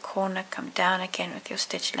again, make a corner, come down again with your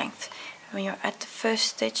stitch length. And when you're at the first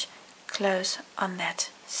stitch, close on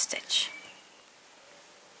that stitch.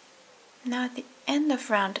 Now at the end of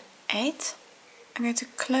round 8, I'm going to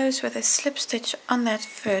close with a slip stitch on that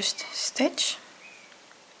first stitch.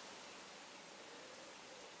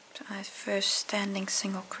 So that first standing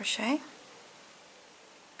single crochet.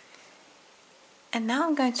 And now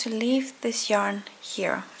I'm going to leave this yarn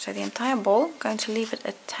here. So the entire ball, I'm going to leave it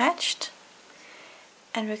attached.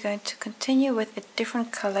 And we're going to continue with a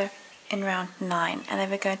different color in round 9. And then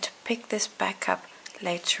we're going to pick this back up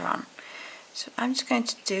later on. So I'm just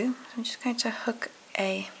going to hook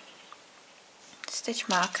a stitch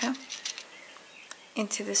marker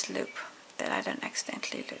into this loop that I don't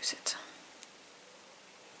accidentally lose it.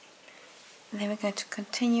 And then we're going to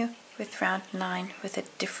continue with round 9 with a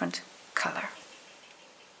different color.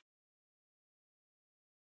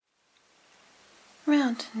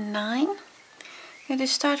 Round 9, I'm going to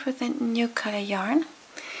start with a new color yarn.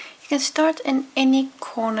 You can start in any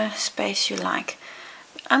corner space you like.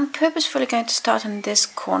 I'm purposefully going to start in this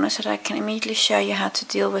corner so that I can immediately show you how to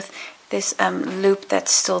deal with this loop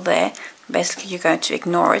that's still there. Basically you're going to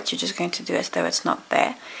ignore it, you're just going to do as though it's not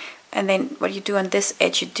there. And then what you do on this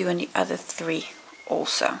edge you do on the other 3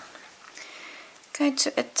 also. I'm going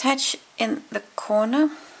to attach in the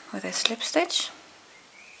corner with a slip stitch.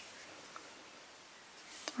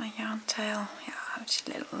 My yarn tail, yeah, it's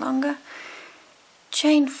a little longer.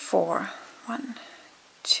 Chain 4, 1,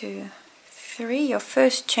 2, 3. Your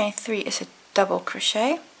first chain 3 is a double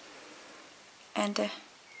crochet and a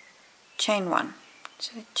chain 1.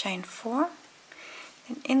 So the chain 4.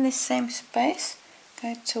 And in the same space,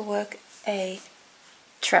 I'm going to work a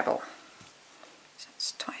treble. So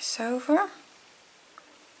it's twice over. And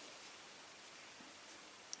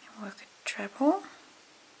work a treble.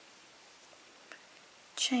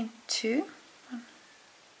 Chain 2, 1,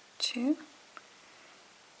 2,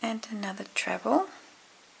 and another treble.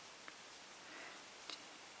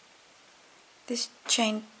 This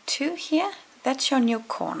chain 2 here, that's your new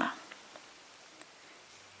corner.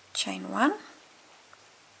 Chain 1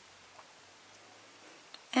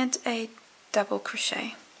 and a double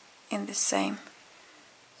crochet in the same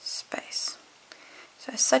space.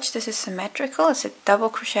 So as such this is symmetrical. It's a double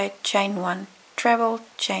crochet, chain 1, treble,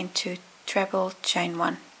 chain 2, treble, chain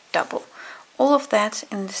 1, double. All of that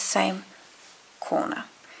in the same corner.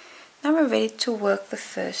 Now we're ready to work the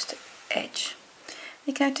first edge.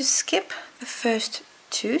 We're going to skip the first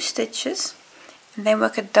 2 stitches and then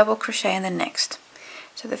work a double crochet in the next.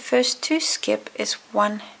 So the first 2 skip is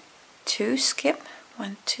 1, 2 skip,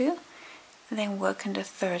 1, 2, and then work in the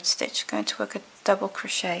third stitch. Going to work a double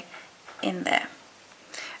crochet in there.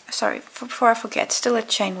 Sorry, before I forget, still a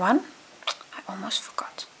chain 1. I almost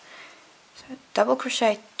forgot. So double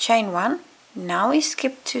crochet, chain 1. Now we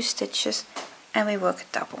skip 2 stitches and we work a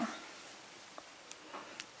double.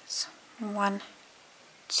 So 1,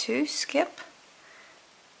 2 skip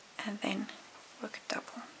and then work a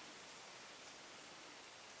double.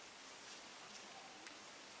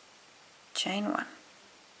 Chain 1.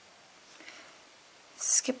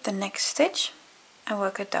 Skip the next stitch and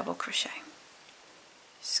work a double crochet.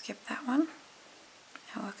 Skip that one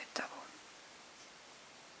and work a double.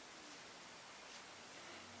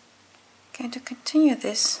 Going to continue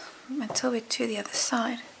this until we're to the other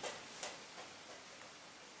side.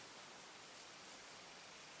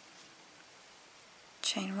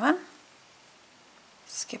 Chain 1,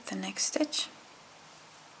 skip the next stitch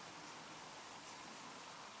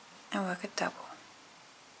and work a double.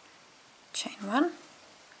 Chain 1,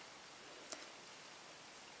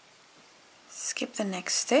 skip the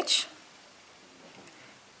next stitch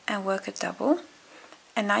and work a double.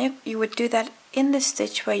 And now you would do that in the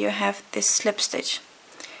stitch where you have this slip stitch.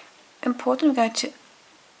 Important, we're going to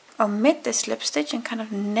omit the slip stitch and kind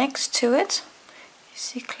of next to it, you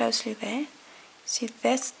see closely there, See,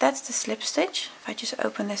 that's the slip stitch. If I just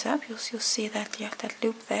open this up, you'll see that that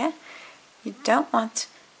loop there. You don't want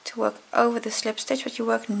to work over the slip stitch, but you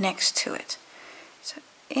work next to it. So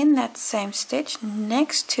in that same stitch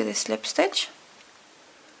next to the slip stitch,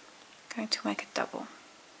 I'm going to make a double.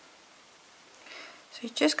 So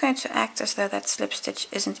you're just going to act as though that slip stitch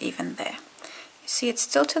isn't even there. You see it's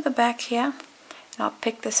still to the back here, and I'll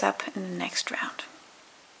pick this up in the next round.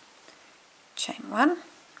 Chain 1,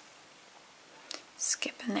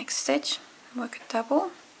 skip the next stitch, work a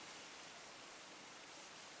double,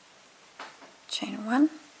 chain 1,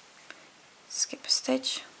 skip a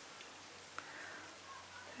stitch,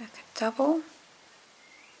 work a double,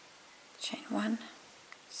 chain 1,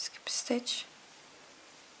 skip a stitch,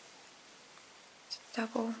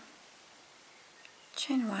 double,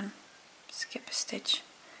 chain 1, skip a stitch,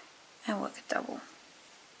 and work a double.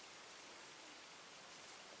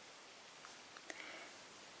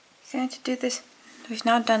 You're going to do this, we've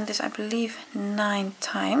now done this I believe 9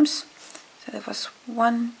 times. So there was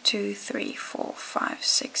 1, 2, 3, 4, 5,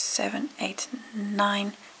 6, 7, 8,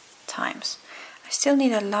 9 times. I still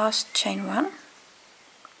need a last chain 1. I'm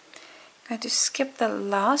going to skip the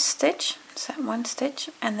last stitch, so that one stitch,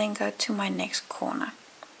 and then go to my next corner.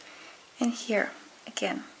 And here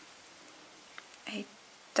again, a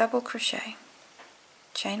double crochet,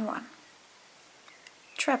 chain 1,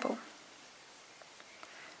 treble,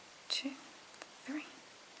 2, 3,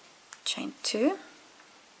 chain 2,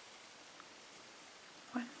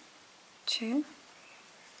 1, 2,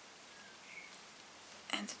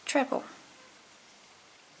 and a treble,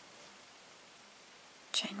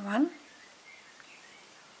 chain 1, a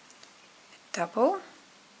double,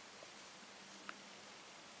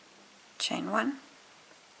 chain 1,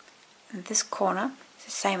 and this corner is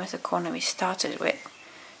the same as the corner we started with.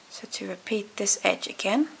 So to repeat this edge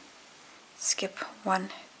again, skip 1,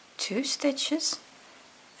 2 stitches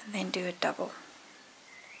and then do a double.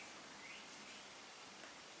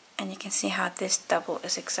 And you can see how this double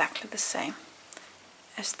is exactly the same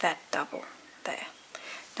as that double there.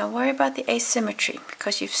 Don't worry about the asymmetry,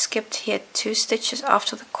 because you've skipped here 2 stitches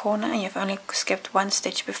after the corner and you've only skipped 1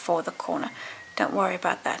 stitch before the corner. Don't worry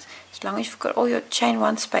about that. As long as you've got all your chain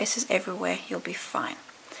 1 spaces everywhere, you'll be fine.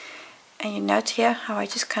 And you note here how I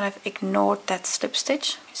just kind of ignored that slip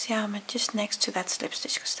stitch. You see how I'm just next to that slip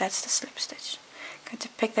stitch, because that's the slip stitch. I'm going to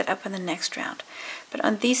pick that up in the next round. But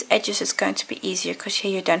on these edges it's going to be easier, because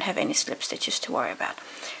here you don't have any slip stitches to worry about.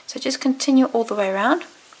 So just continue all the way around,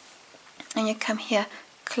 and you come here,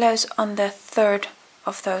 close on the 3rd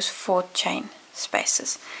of those 4 chain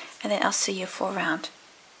spaces, and then I'll see you for round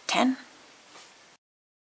 10.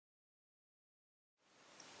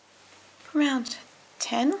 Round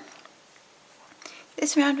 10.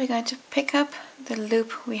 This round we're going to pick up the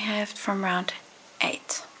loop we have from round 8.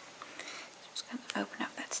 So I'm just going to open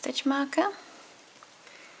up that stitch marker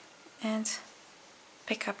and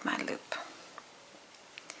pick up my loop.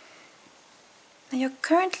 Now you're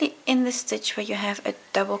currently in the stitch where you have a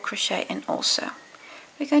double crochet in also.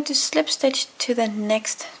 We're going to slip stitch to the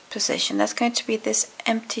next position. That's going to be this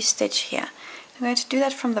empty stitch here. I'm going to do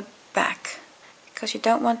that from the back, because you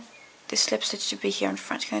don't want the slip stitch to be here in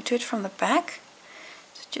front. You're going to do it from the back.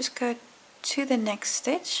 So just go to the next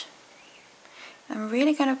stitch. I'm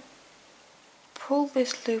really going to pull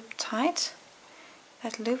this loop tight,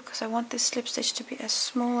 that loop, because I want this slip stitch to be as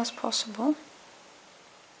small as possible.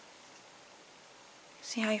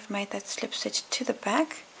 See how you've made that slip stitch to the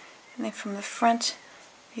back, and then from the front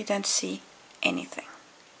you don't see anything.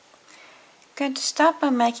 I'm going to start by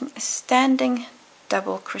making a standing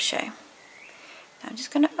double crochet. Now I'm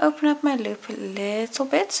just going to open up my loop a little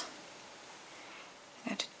bit. I'm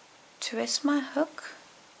going to twist my hook,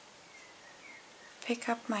 pick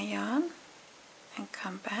up my yarn and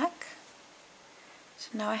come back. So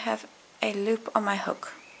now I have a loop on my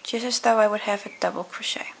hook, just as though I would have a double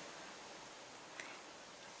crochet.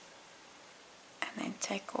 And then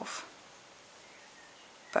take off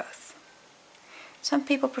both. Some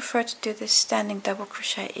people prefer to do this standing double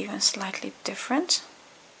crochet even slightly different.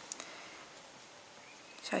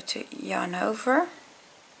 So to yarn over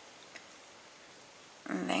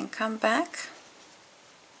and then come back,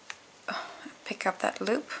 pick up that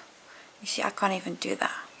loop. You see I can't even do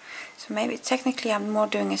that. So maybe technically I'm more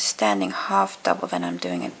doing a standing half double than I'm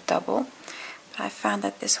doing a double, but I found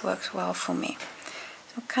that this works well for me.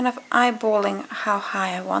 I'm kind of eyeballing how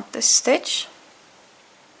high I want this stitch.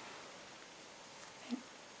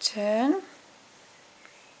 Turn,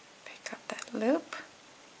 pick up that loop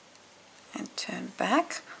and turn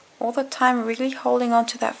back. All the time really holding on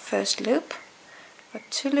to that first loop.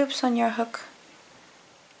 Put 2 loops on your hook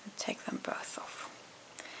and take them both off.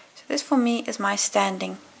 So this for me is my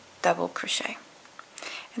standing double crochet,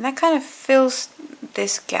 and that kind of fills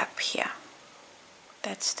this gap here,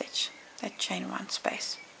 that stitch, that chain 1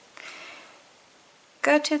 space.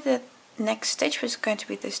 Go to the next stitch, which is going to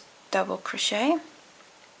be this double crochet,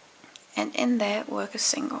 and in there work a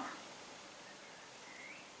single.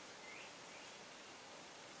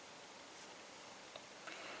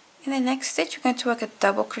 In the next stitch we're going to work a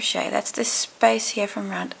double crochet. That's this space here from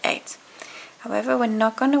round 8. However, we're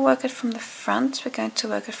not going to work it from the front, we're going to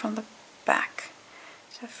work it from the back.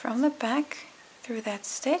 So from the back through that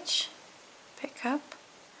stitch, pick up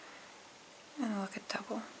and work a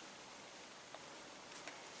double.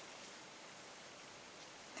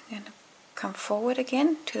 I'm going to come forward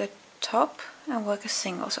again to the top and work a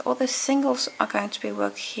single. So all the singles are going to be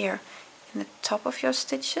worked here in the top of your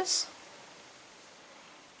stitches,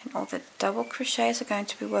 and all the double crochets are going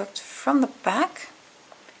to be worked from the back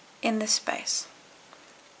in the space.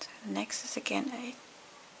 So next is again a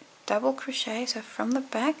double crochet, so from the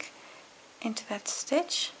back into that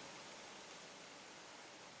stitch,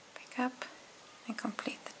 pick up and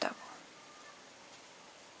complete the double.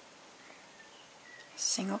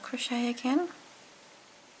 Single crochet again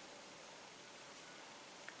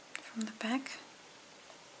from the back,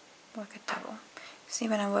 work a double. See,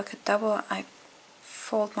 when I work a double I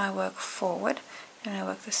fold my work forward, and when I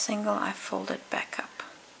work the single I fold it back up.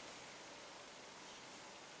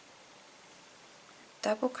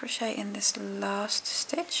 Double crochet in this last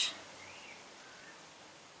stitch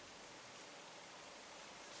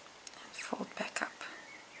and fold back up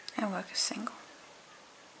and work a single.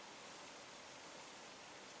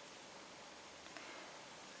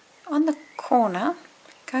 On the corner,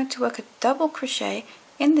 I'm going to work a double crochet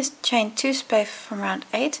in this chain 2 space from round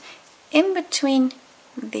 8 in between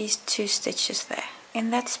these 2 stitches there. In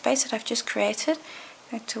that space that I've just created,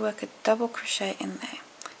 I'm going to work a double crochet in there.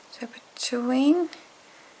 So between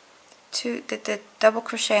the double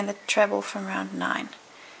crochet and the treble from round 9,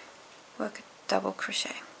 work a double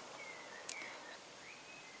crochet.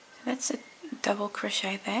 So that's a double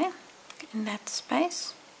crochet there in that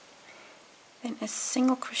space, then a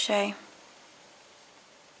single crochet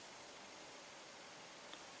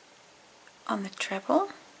on the treble.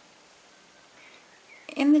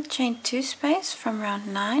 In the chain 2 space from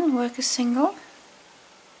round 9, work a single.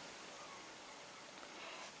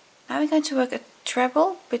 Now we're going to work a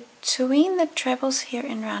treble between the trebles here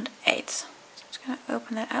in round 8. So I'm just going to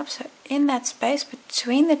open that up. So in that space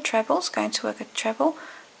between the trebles, going to work a treble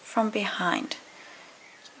from behind.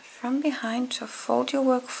 So from behind, so fold your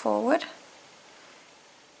work forward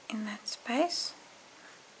in that space,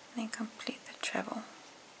 and then complete the treble.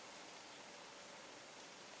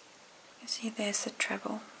 You see there's the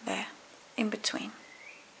treble there in between.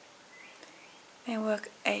 Then work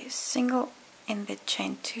a single in the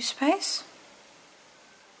chain 2 space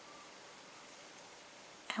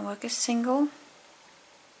and work a single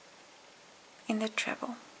in the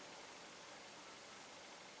treble.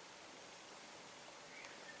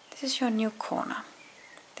 This is your new corner.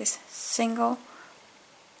 This single,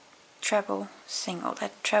 treble, single.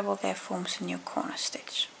 That treble there forms a new corner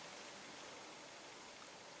stitch.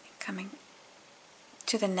 Coming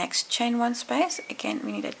to the next chain 1 space, again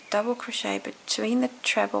we need a double crochet between the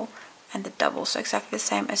treble and the double, so exactly the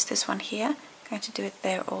same as this one here. I'm going to do it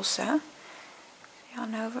there also.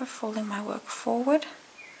 Yarn over, folding my work forward,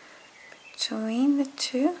 between the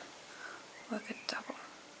 2, work a double.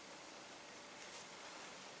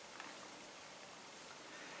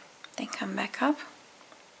 Then come back up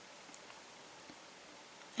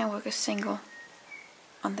and work a single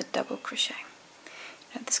on the double crochet.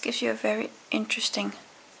 Now this gives you a very interesting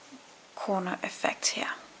corner effect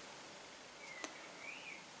here.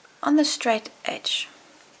 On the straight edge,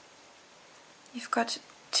 you've got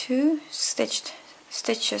 2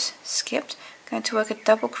 stitches skipped. I'm going to work a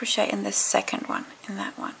double crochet in the second one, in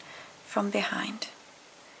that one, from behind.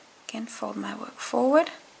 Again, fold my work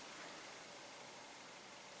forward,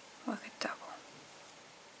 work a double,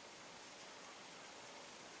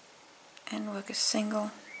 and work a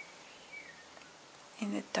single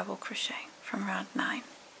in the double crochet from round 9.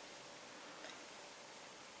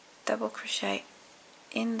 Double crochet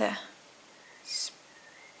in the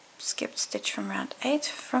skipped stitch from round 8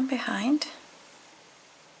 from behind,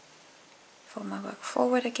 fold my work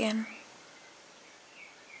forward again,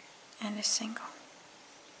 and a single.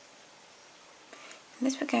 And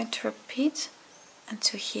this we're going to repeat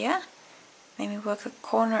until here. Then we work the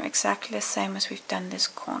corner exactly the same as we've done this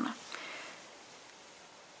corner.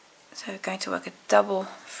 So we're going to work a double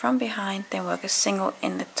from behind, then work a single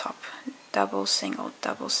in the top. Double, single,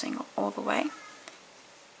 all the way.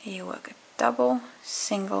 Here you work a double,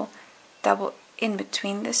 single, double in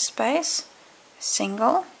between this space,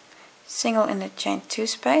 single, single in the chain 2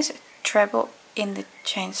 space, a treble in the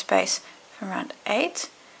chain space from round 8,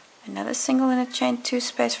 another single in the chain 2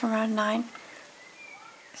 space from round 9,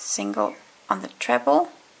 single on the treble,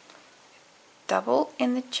 double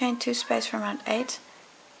in the chain 2 space from round 8,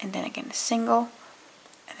 and then again a single,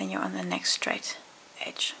 and then you're on the next straight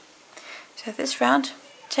edge. So this round,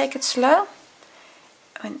 take it slow.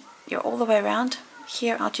 When you're all the way around,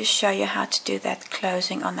 here I'll just show you how to do that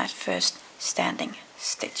closing on that first standing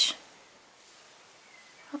stitch.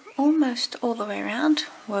 Almost all the way around,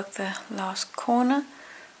 work the last corner,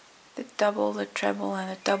 the double, the treble and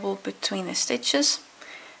the double between the stitches.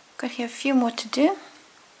 I've got here a few more to do.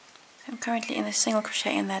 I'm currently in a single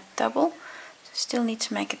crochet in that double, so still need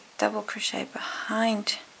to make a double crochet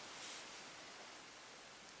behind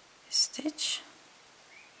the stitch.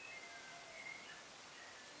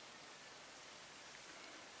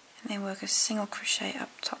 And then work a single crochet up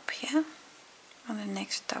top here on the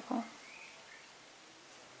next double.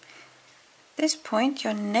 At this point,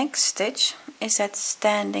 your next stitch is that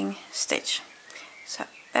standing stitch. So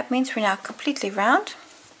that means we're now completely round.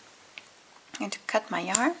 I'm going to cut my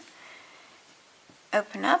yarn,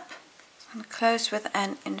 open up, and close with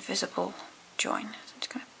an invisible join. So I'm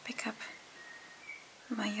just going to pick up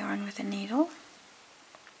my yarn with a needle.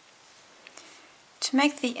 To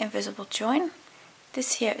make the invisible join,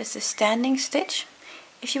 this here is the standing stitch.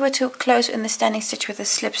 If you were to close in the standing stitch with a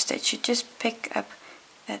slip stitch, you just pick up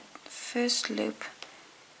that first loop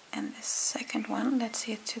and the second one, let's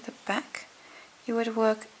see it to the back. You would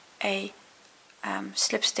work a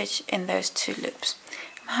slip stitch in those 2 loops.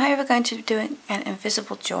 I'm however going to be doing an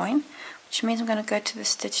invisible join, which means I'm going to go to the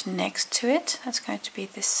stitch next to it. That's going to be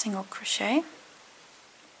this single crochet,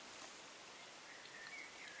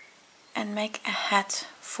 and make a hat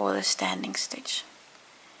for the standing stitch.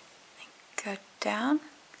 Go down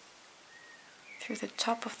through the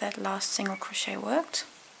top of that last single crochet worked.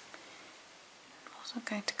 I'm also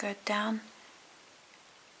going to go down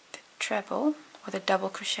the treble, or the double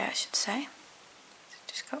crochet I should say. So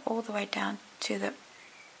just go all the way down to the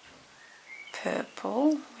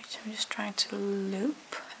purple, which I'm just trying to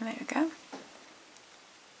loop, and there we go,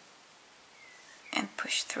 and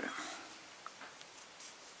push through.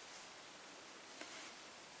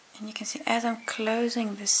 And you can see as I'm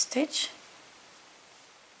closing this stitch,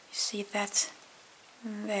 you see that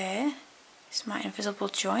there is my invisible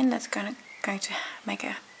join that's going to make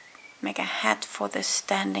a hat for this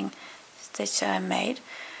standing stitch that I made,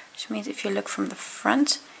 which means if you look from the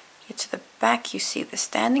front here to the back, you see the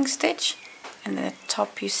standing stitch, and then at the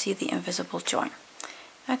top you see the invisible join.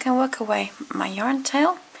 I can work away my yarn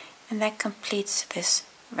tail, and that completes this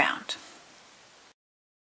round.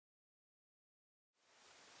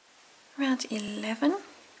 Round 11,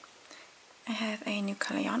 I have a new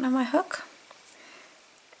color yarn on my hook,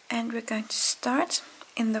 and we're going to start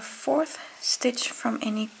in the 4th stitch from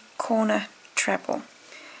any corner treble.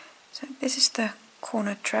 So this is the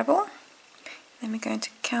corner treble, then we're going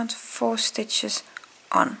to count 4 stitches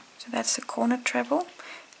on. So that's the corner treble,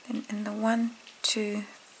 then in the 1, 2,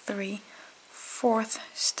 3, 4th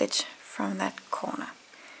stitch from that corner.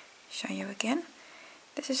 Show you again.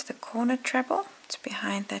 This is the corner treble, it's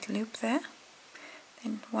behind that loop there.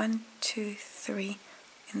 Then 1, 2, 3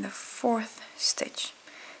 in the 4th stitch.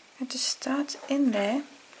 I'm going to start in there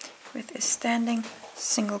with a standing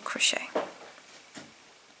single crochet.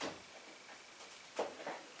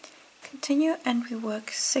 Continue, and we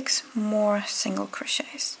work 6 more single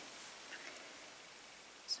crochets.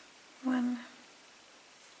 So 1,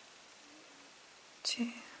 2,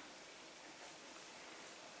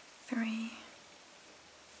 3,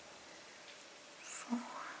 4,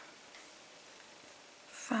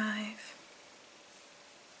 5,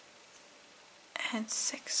 and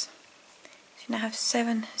 6. So you now have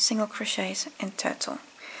 7 single crochets in total.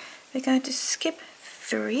 We're going to skip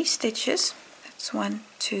 3 stitches. That's 1,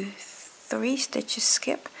 2, 3 stitches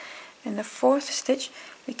skip. In the 4th stitch,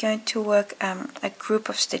 we're going to work a group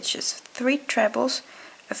of stitches: 3 trebles,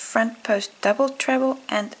 a front post double treble,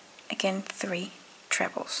 and again 3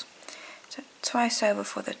 trebles. So twice over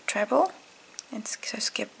for the treble, and so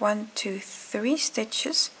skip 1, 2, 3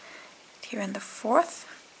 stitches. Here in the 4th,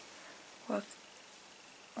 work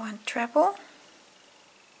 1 treble,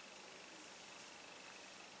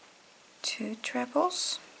 2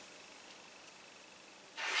 trebles,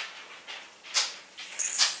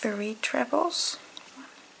 3 trebles,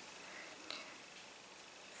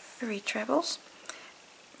 3 trebles.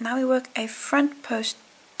 Now we work a front post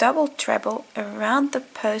double treble around the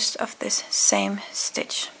post of this same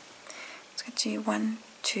stitch. Let's go to 1,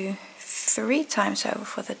 2, 3 times over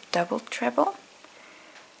for the double treble,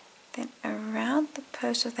 then around the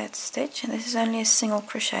post of that stitch, and this is only a single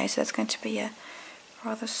crochet, so it's going to be a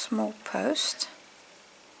rather small post,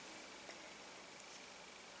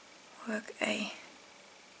 work a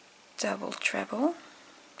double treble.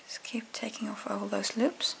 Just keep taking off all those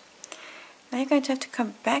loops. Now you're going to have to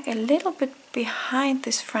come back a little bit behind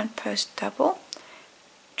this front post double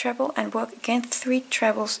treble and work again 3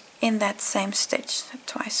 trebles in that same stitch. So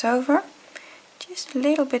twice over, just a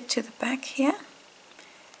little bit to the back here,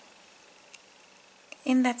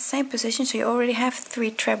 in that same position, so you already have 3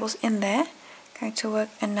 trebles in there. Going to work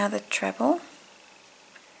another treble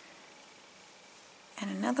and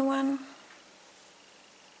another one,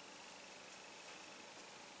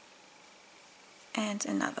 and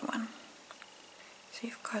another one. So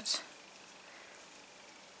you've got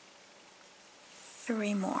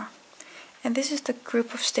 3 more, and this is the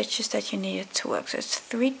group of stitches that you needed to work. So it's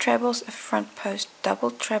 3 trebles, a front post, double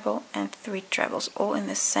treble, and 3 trebles, all in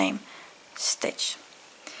the same stitch.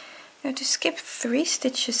 I'm going to skip 3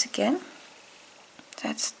 stitches again.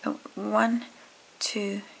 That's 1,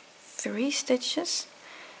 2, 3 stitches.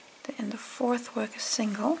 Then in the 4th work a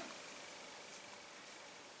single.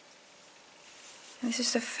 And this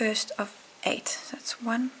is the first of 8. So that's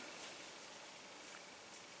 1,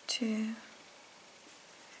 2,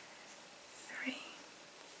 3,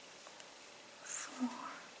 4,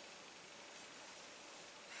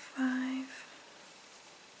 5,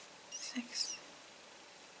 6,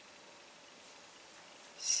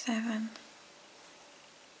 7,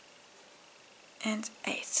 and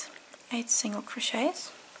 8. 8 single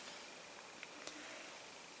crochets.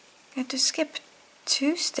 I'm going to skip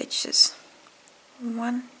 2 stitches.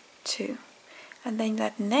 1, 2, and then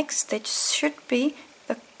that next stitch should be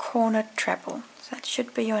the corner treble. So that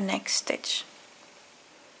should be your next stitch.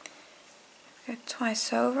 Go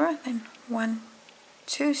twice over, then 1,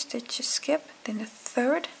 2 stitches skip, then the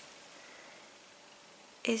 3rd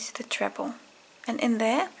is the treble, and in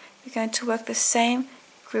there we're going to work the same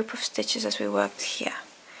group of stitches as we worked here.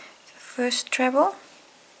 So first treble,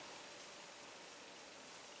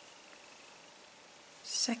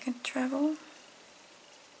 second treble,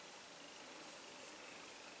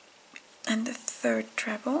 and the 3rd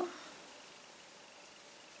treble.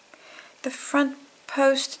 The front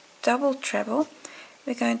post double treble,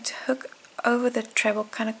 we're going to hook over the treble,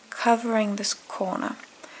 kind of covering this corner.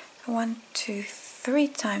 So 1, 2, 3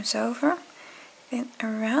 times over, then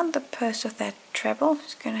around the post of that treble,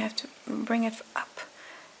 just going to have to bring it up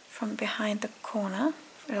from behind the corner.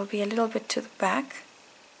 It'll be a little bit to the back,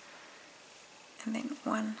 and then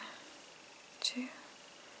 1, 2,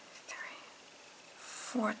 3,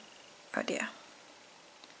 4. Oh dear,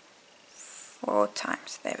 4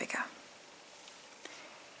 times. There we go.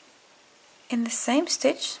 In the same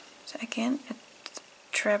stitch, so again a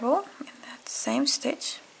treble in that same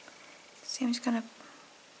stitch. So I'm just going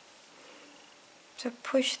to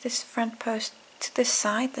push this front post to the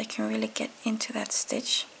side, they can really get into that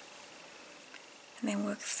stitch, and then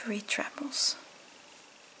work 3 trebles.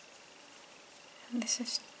 And this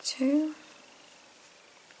is 2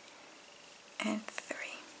 and 3.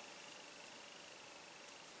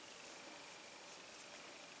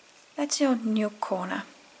 That's your new corner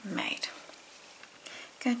made.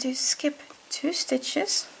 Going to skip 2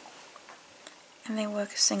 stitches and then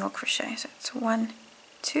work a single crochet. So it's 1,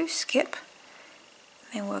 2 skip,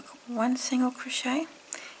 then work 1 single crochet,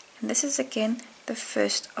 and this is again the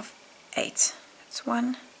first of 8. It's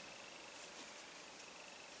 1,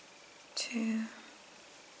 2,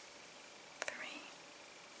 3,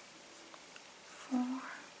 4,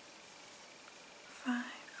 5,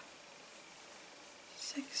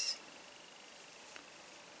 6,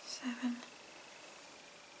 7,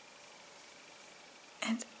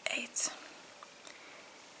 and 8.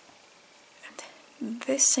 And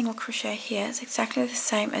this single crochet here is exactly the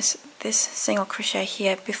same as this single crochet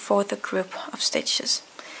here before the group of stitches.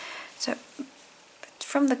 So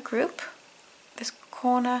from the group, this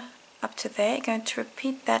corner up to there, you're going to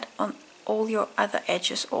repeat that on all your other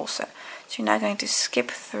edges also. So you're now going to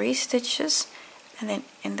skip 3 stitches, and then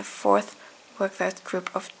in the 4th work that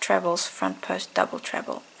group of trebles, front post, double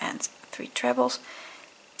treble, and 3 trebles.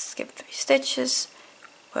 Skip 3 stitches,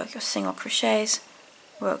 work your single crochets,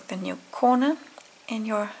 work the new corner in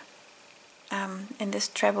your in this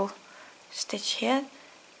treble stitch here,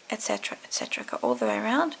 etc., etc. Go all the way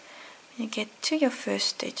around. When you get to your first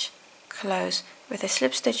stitch, close with a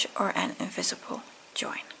slip stitch or an invisible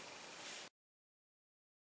join.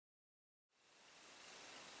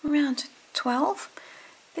 Round 12.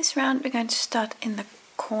 This round we're going to start in the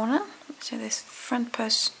corner. So this front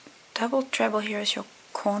post double treble here is your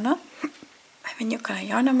corner. Have a new color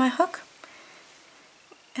yarn on my hook.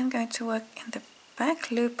 I'm going to work in the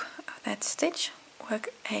back loop of that stitch, work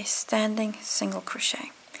a standing single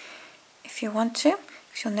crochet. If you want to,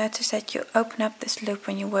 you'll notice that you open up this loop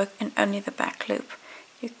when you work in only the back loop.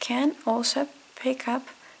 You can also pick up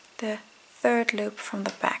the third loop from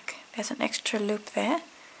the back. There's an extra loop there.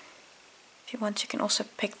 If you want, you can also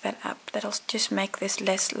pick that up. That'll just make this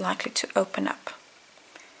less likely to open up.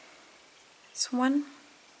 It's 1,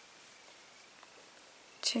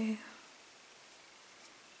 2,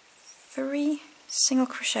 3 single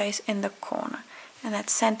crochets in the corner, and that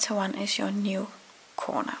center one is your new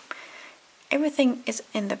corner. Everything is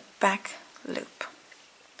in the back loop.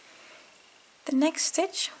 The next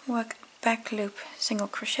stitch, work back loop single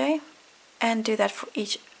crochet and do that for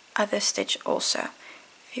each other stitch also.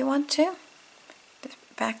 If you want to, the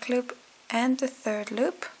back loop and the third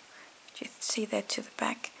loop, you see there to the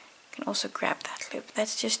back, you can also grab that loop.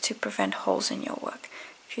 That's just to prevent holes in your work.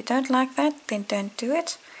 If you don't like that, then don't do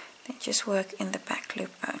it. Then just work in the back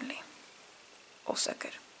loop only. Also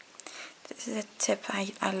good. This is a tip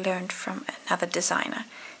I learned from another designer,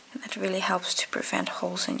 and that really helps to prevent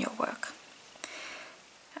holes in your work.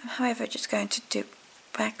 I'm however just going to do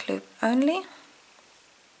back loop only,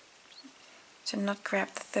 so not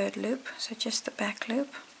grab the third loop, so just the back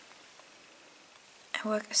loop, and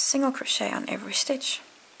work a single crochet on every stitch.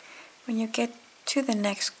 When you get to the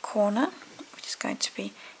next corner, which is going to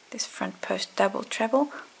be this front post double treble,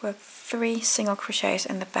 work 3 single crochets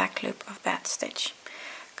in the back loop of that stitch.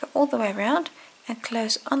 Go all the way around and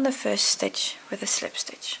close on the first stitch with a slip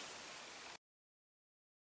stitch.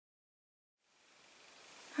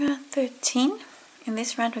 Round 13. In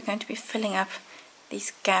this round we're going to be filling up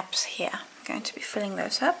these gaps here. I'm going to be filling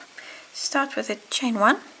those up. Start with a chain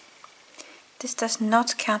 1. This does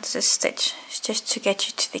not count as a stitch, it's just to get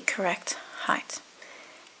you to the correct height.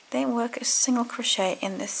 Then work a single crochet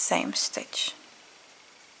in the same stitch.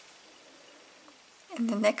 In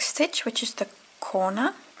the next stitch, which is the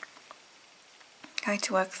corner, I'm going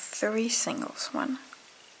to work 3 singles. 1,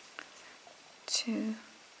 2,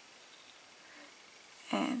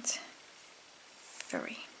 and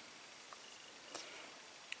 3.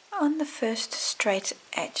 On the first straight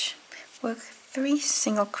edge, work 3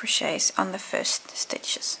 single crochets on the first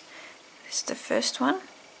stitches. This is the first one.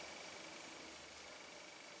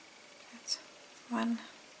 That's 1,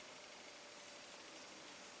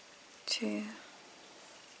 2,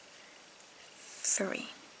 3.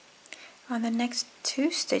 On the next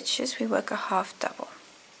 2 stitches we work a half double.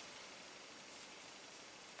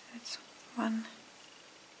 That's 1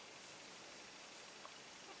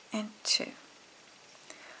 and 2.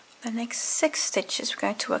 The next 6 stitches we're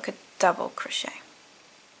going to work a double crochet.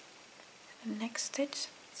 The next stitch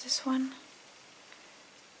is this one.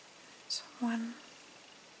 It's 1,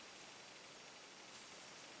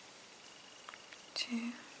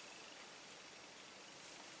 2,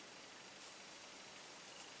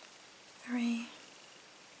 3,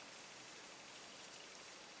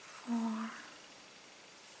 4,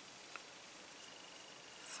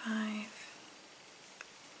 5,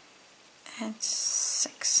 and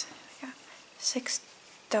 6. There we go. 6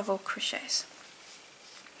 double crochets.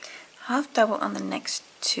 Half double on the next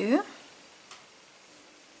 2.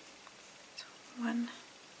 1,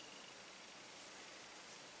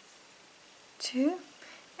 2,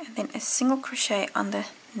 and then a single crochet on the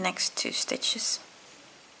next 2 stitches.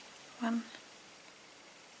 1,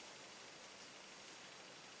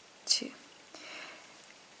 2.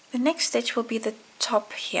 The next stitch will be the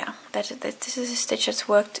top here. This is a stitch that's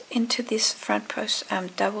worked into this front post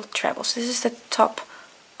double treble. So this is the top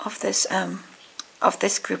of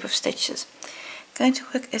this group of stitches. I'm going to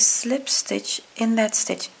work a slip stitch in that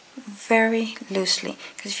stitch very loosely,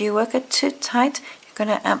 because if you work it too tight, you're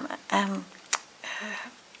going to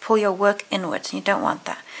pull your work inwards, and you don't want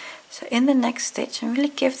that. So in the next stitch, and really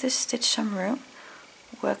give this stitch some room,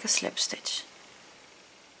 work a slip stitch.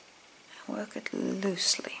 And work it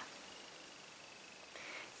loosely.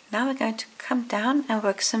 Now we're going to come down and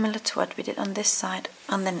work similar to what we did on this side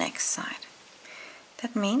on the next side.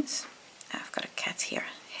 That means, I've got a cat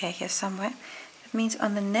here somewhere. That means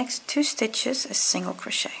on the next 2 stitches a single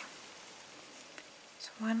crochet. So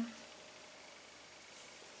 1,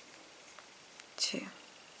 2. You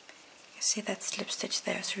see that slip stitch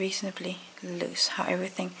there is reasonably loose, how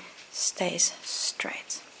everything stays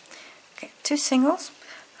straight. Okay, 2 singles,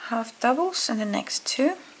 half doubles in the next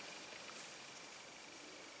 2.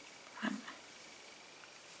 1,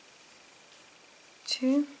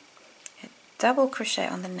 2, a double crochet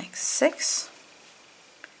on the next 6.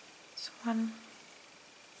 It's 1,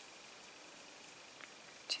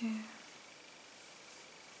 2,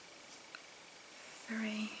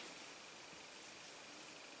 3,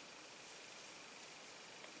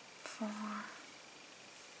 4, 5,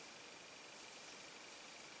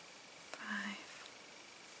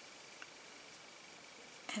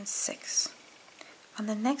 and 6. On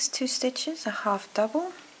the next 2 stitches, a half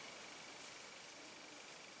double,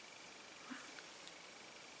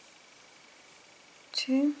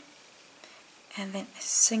 2, and then a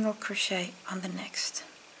single crochet on the next.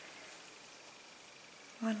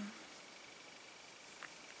 1,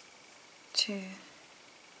 2,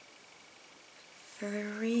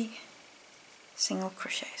 3 single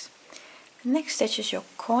crochets. The next stitch is your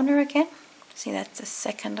corner again. See, that's the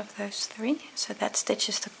second of those 3. So that stitch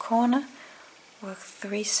is the corner. Work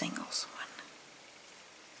 3 singles. 1,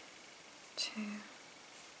 2,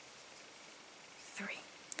 3.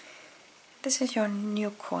 This is your new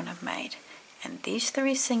corner made. And these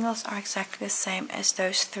 3 singles are exactly the same as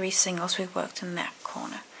those 3 singles we worked in that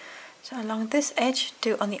corner. So along this edge,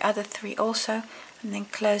 do on the other 3 also, and then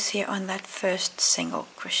close here on that first single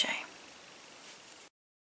crochet.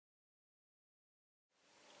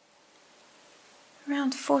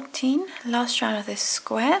 Round 14, last round of this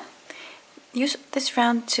square. Use this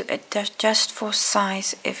round to adjust for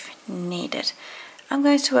size if needed. I'm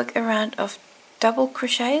going to work a round of double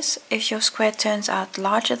crochets. If your square turns out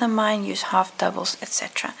larger than mine, use half doubles,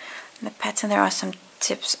 etc. In the pattern there are some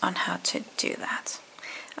tips on how to do that.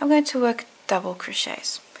 I'm going to work double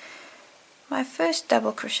crochets. My first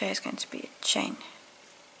double crochet is going to be a chain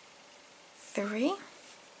 3,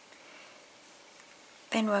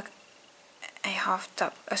 then work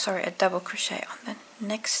a double crochet on the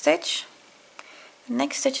next stitch. The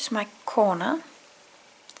next stitch is my corner.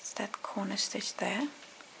 It's that corner stitch there.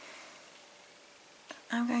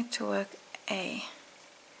 I'm going to work a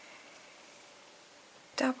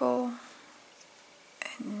double,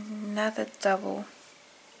 another double,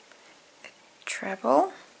 a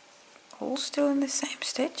treble, all still in the same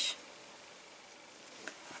stitch,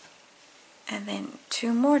 and then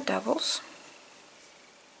 2 more doubles,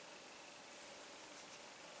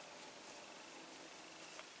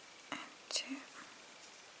 and 2.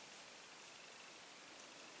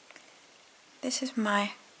 This is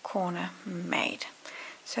my corner made.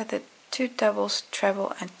 So the 2 doubles,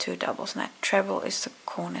 treble, and 2 doubles. And that treble is the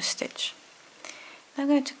corner stitch. Now I'm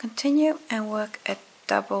going to continue and work a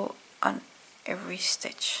double on every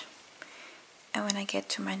stitch. And when I get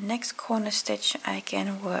to my next corner stitch, I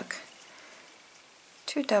again work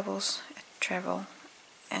 2 doubles, a treble,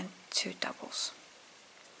 and 2 doubles.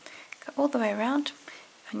 Go all the way around,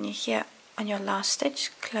 and you here on your last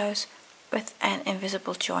stitch, close with an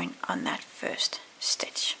invisible join on that first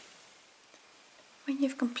stitch. When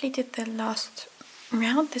you've completed the last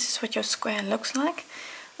round, this is what your square looks like.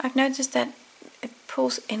 I've noticed that it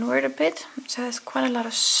pulls inward a bit, so there's quite a lot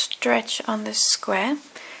of stretch on this square.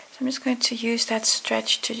 So I'm just going to use that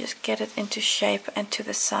stretch to just get it into shape and to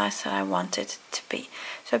the size that I want it to be.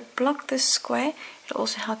 So block this square. It'll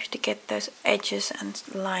also help you to get those edges and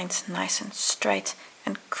lines nice and straight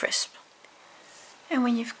and crisp. And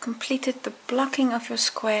when you've completed the blocking of your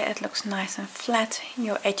square, it looks nice and flat,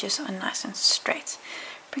 your edges are nice and straight.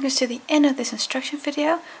 Bring us to the end of this instruction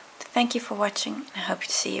video. Thank you for watching, and I hope to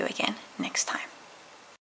see you again next time.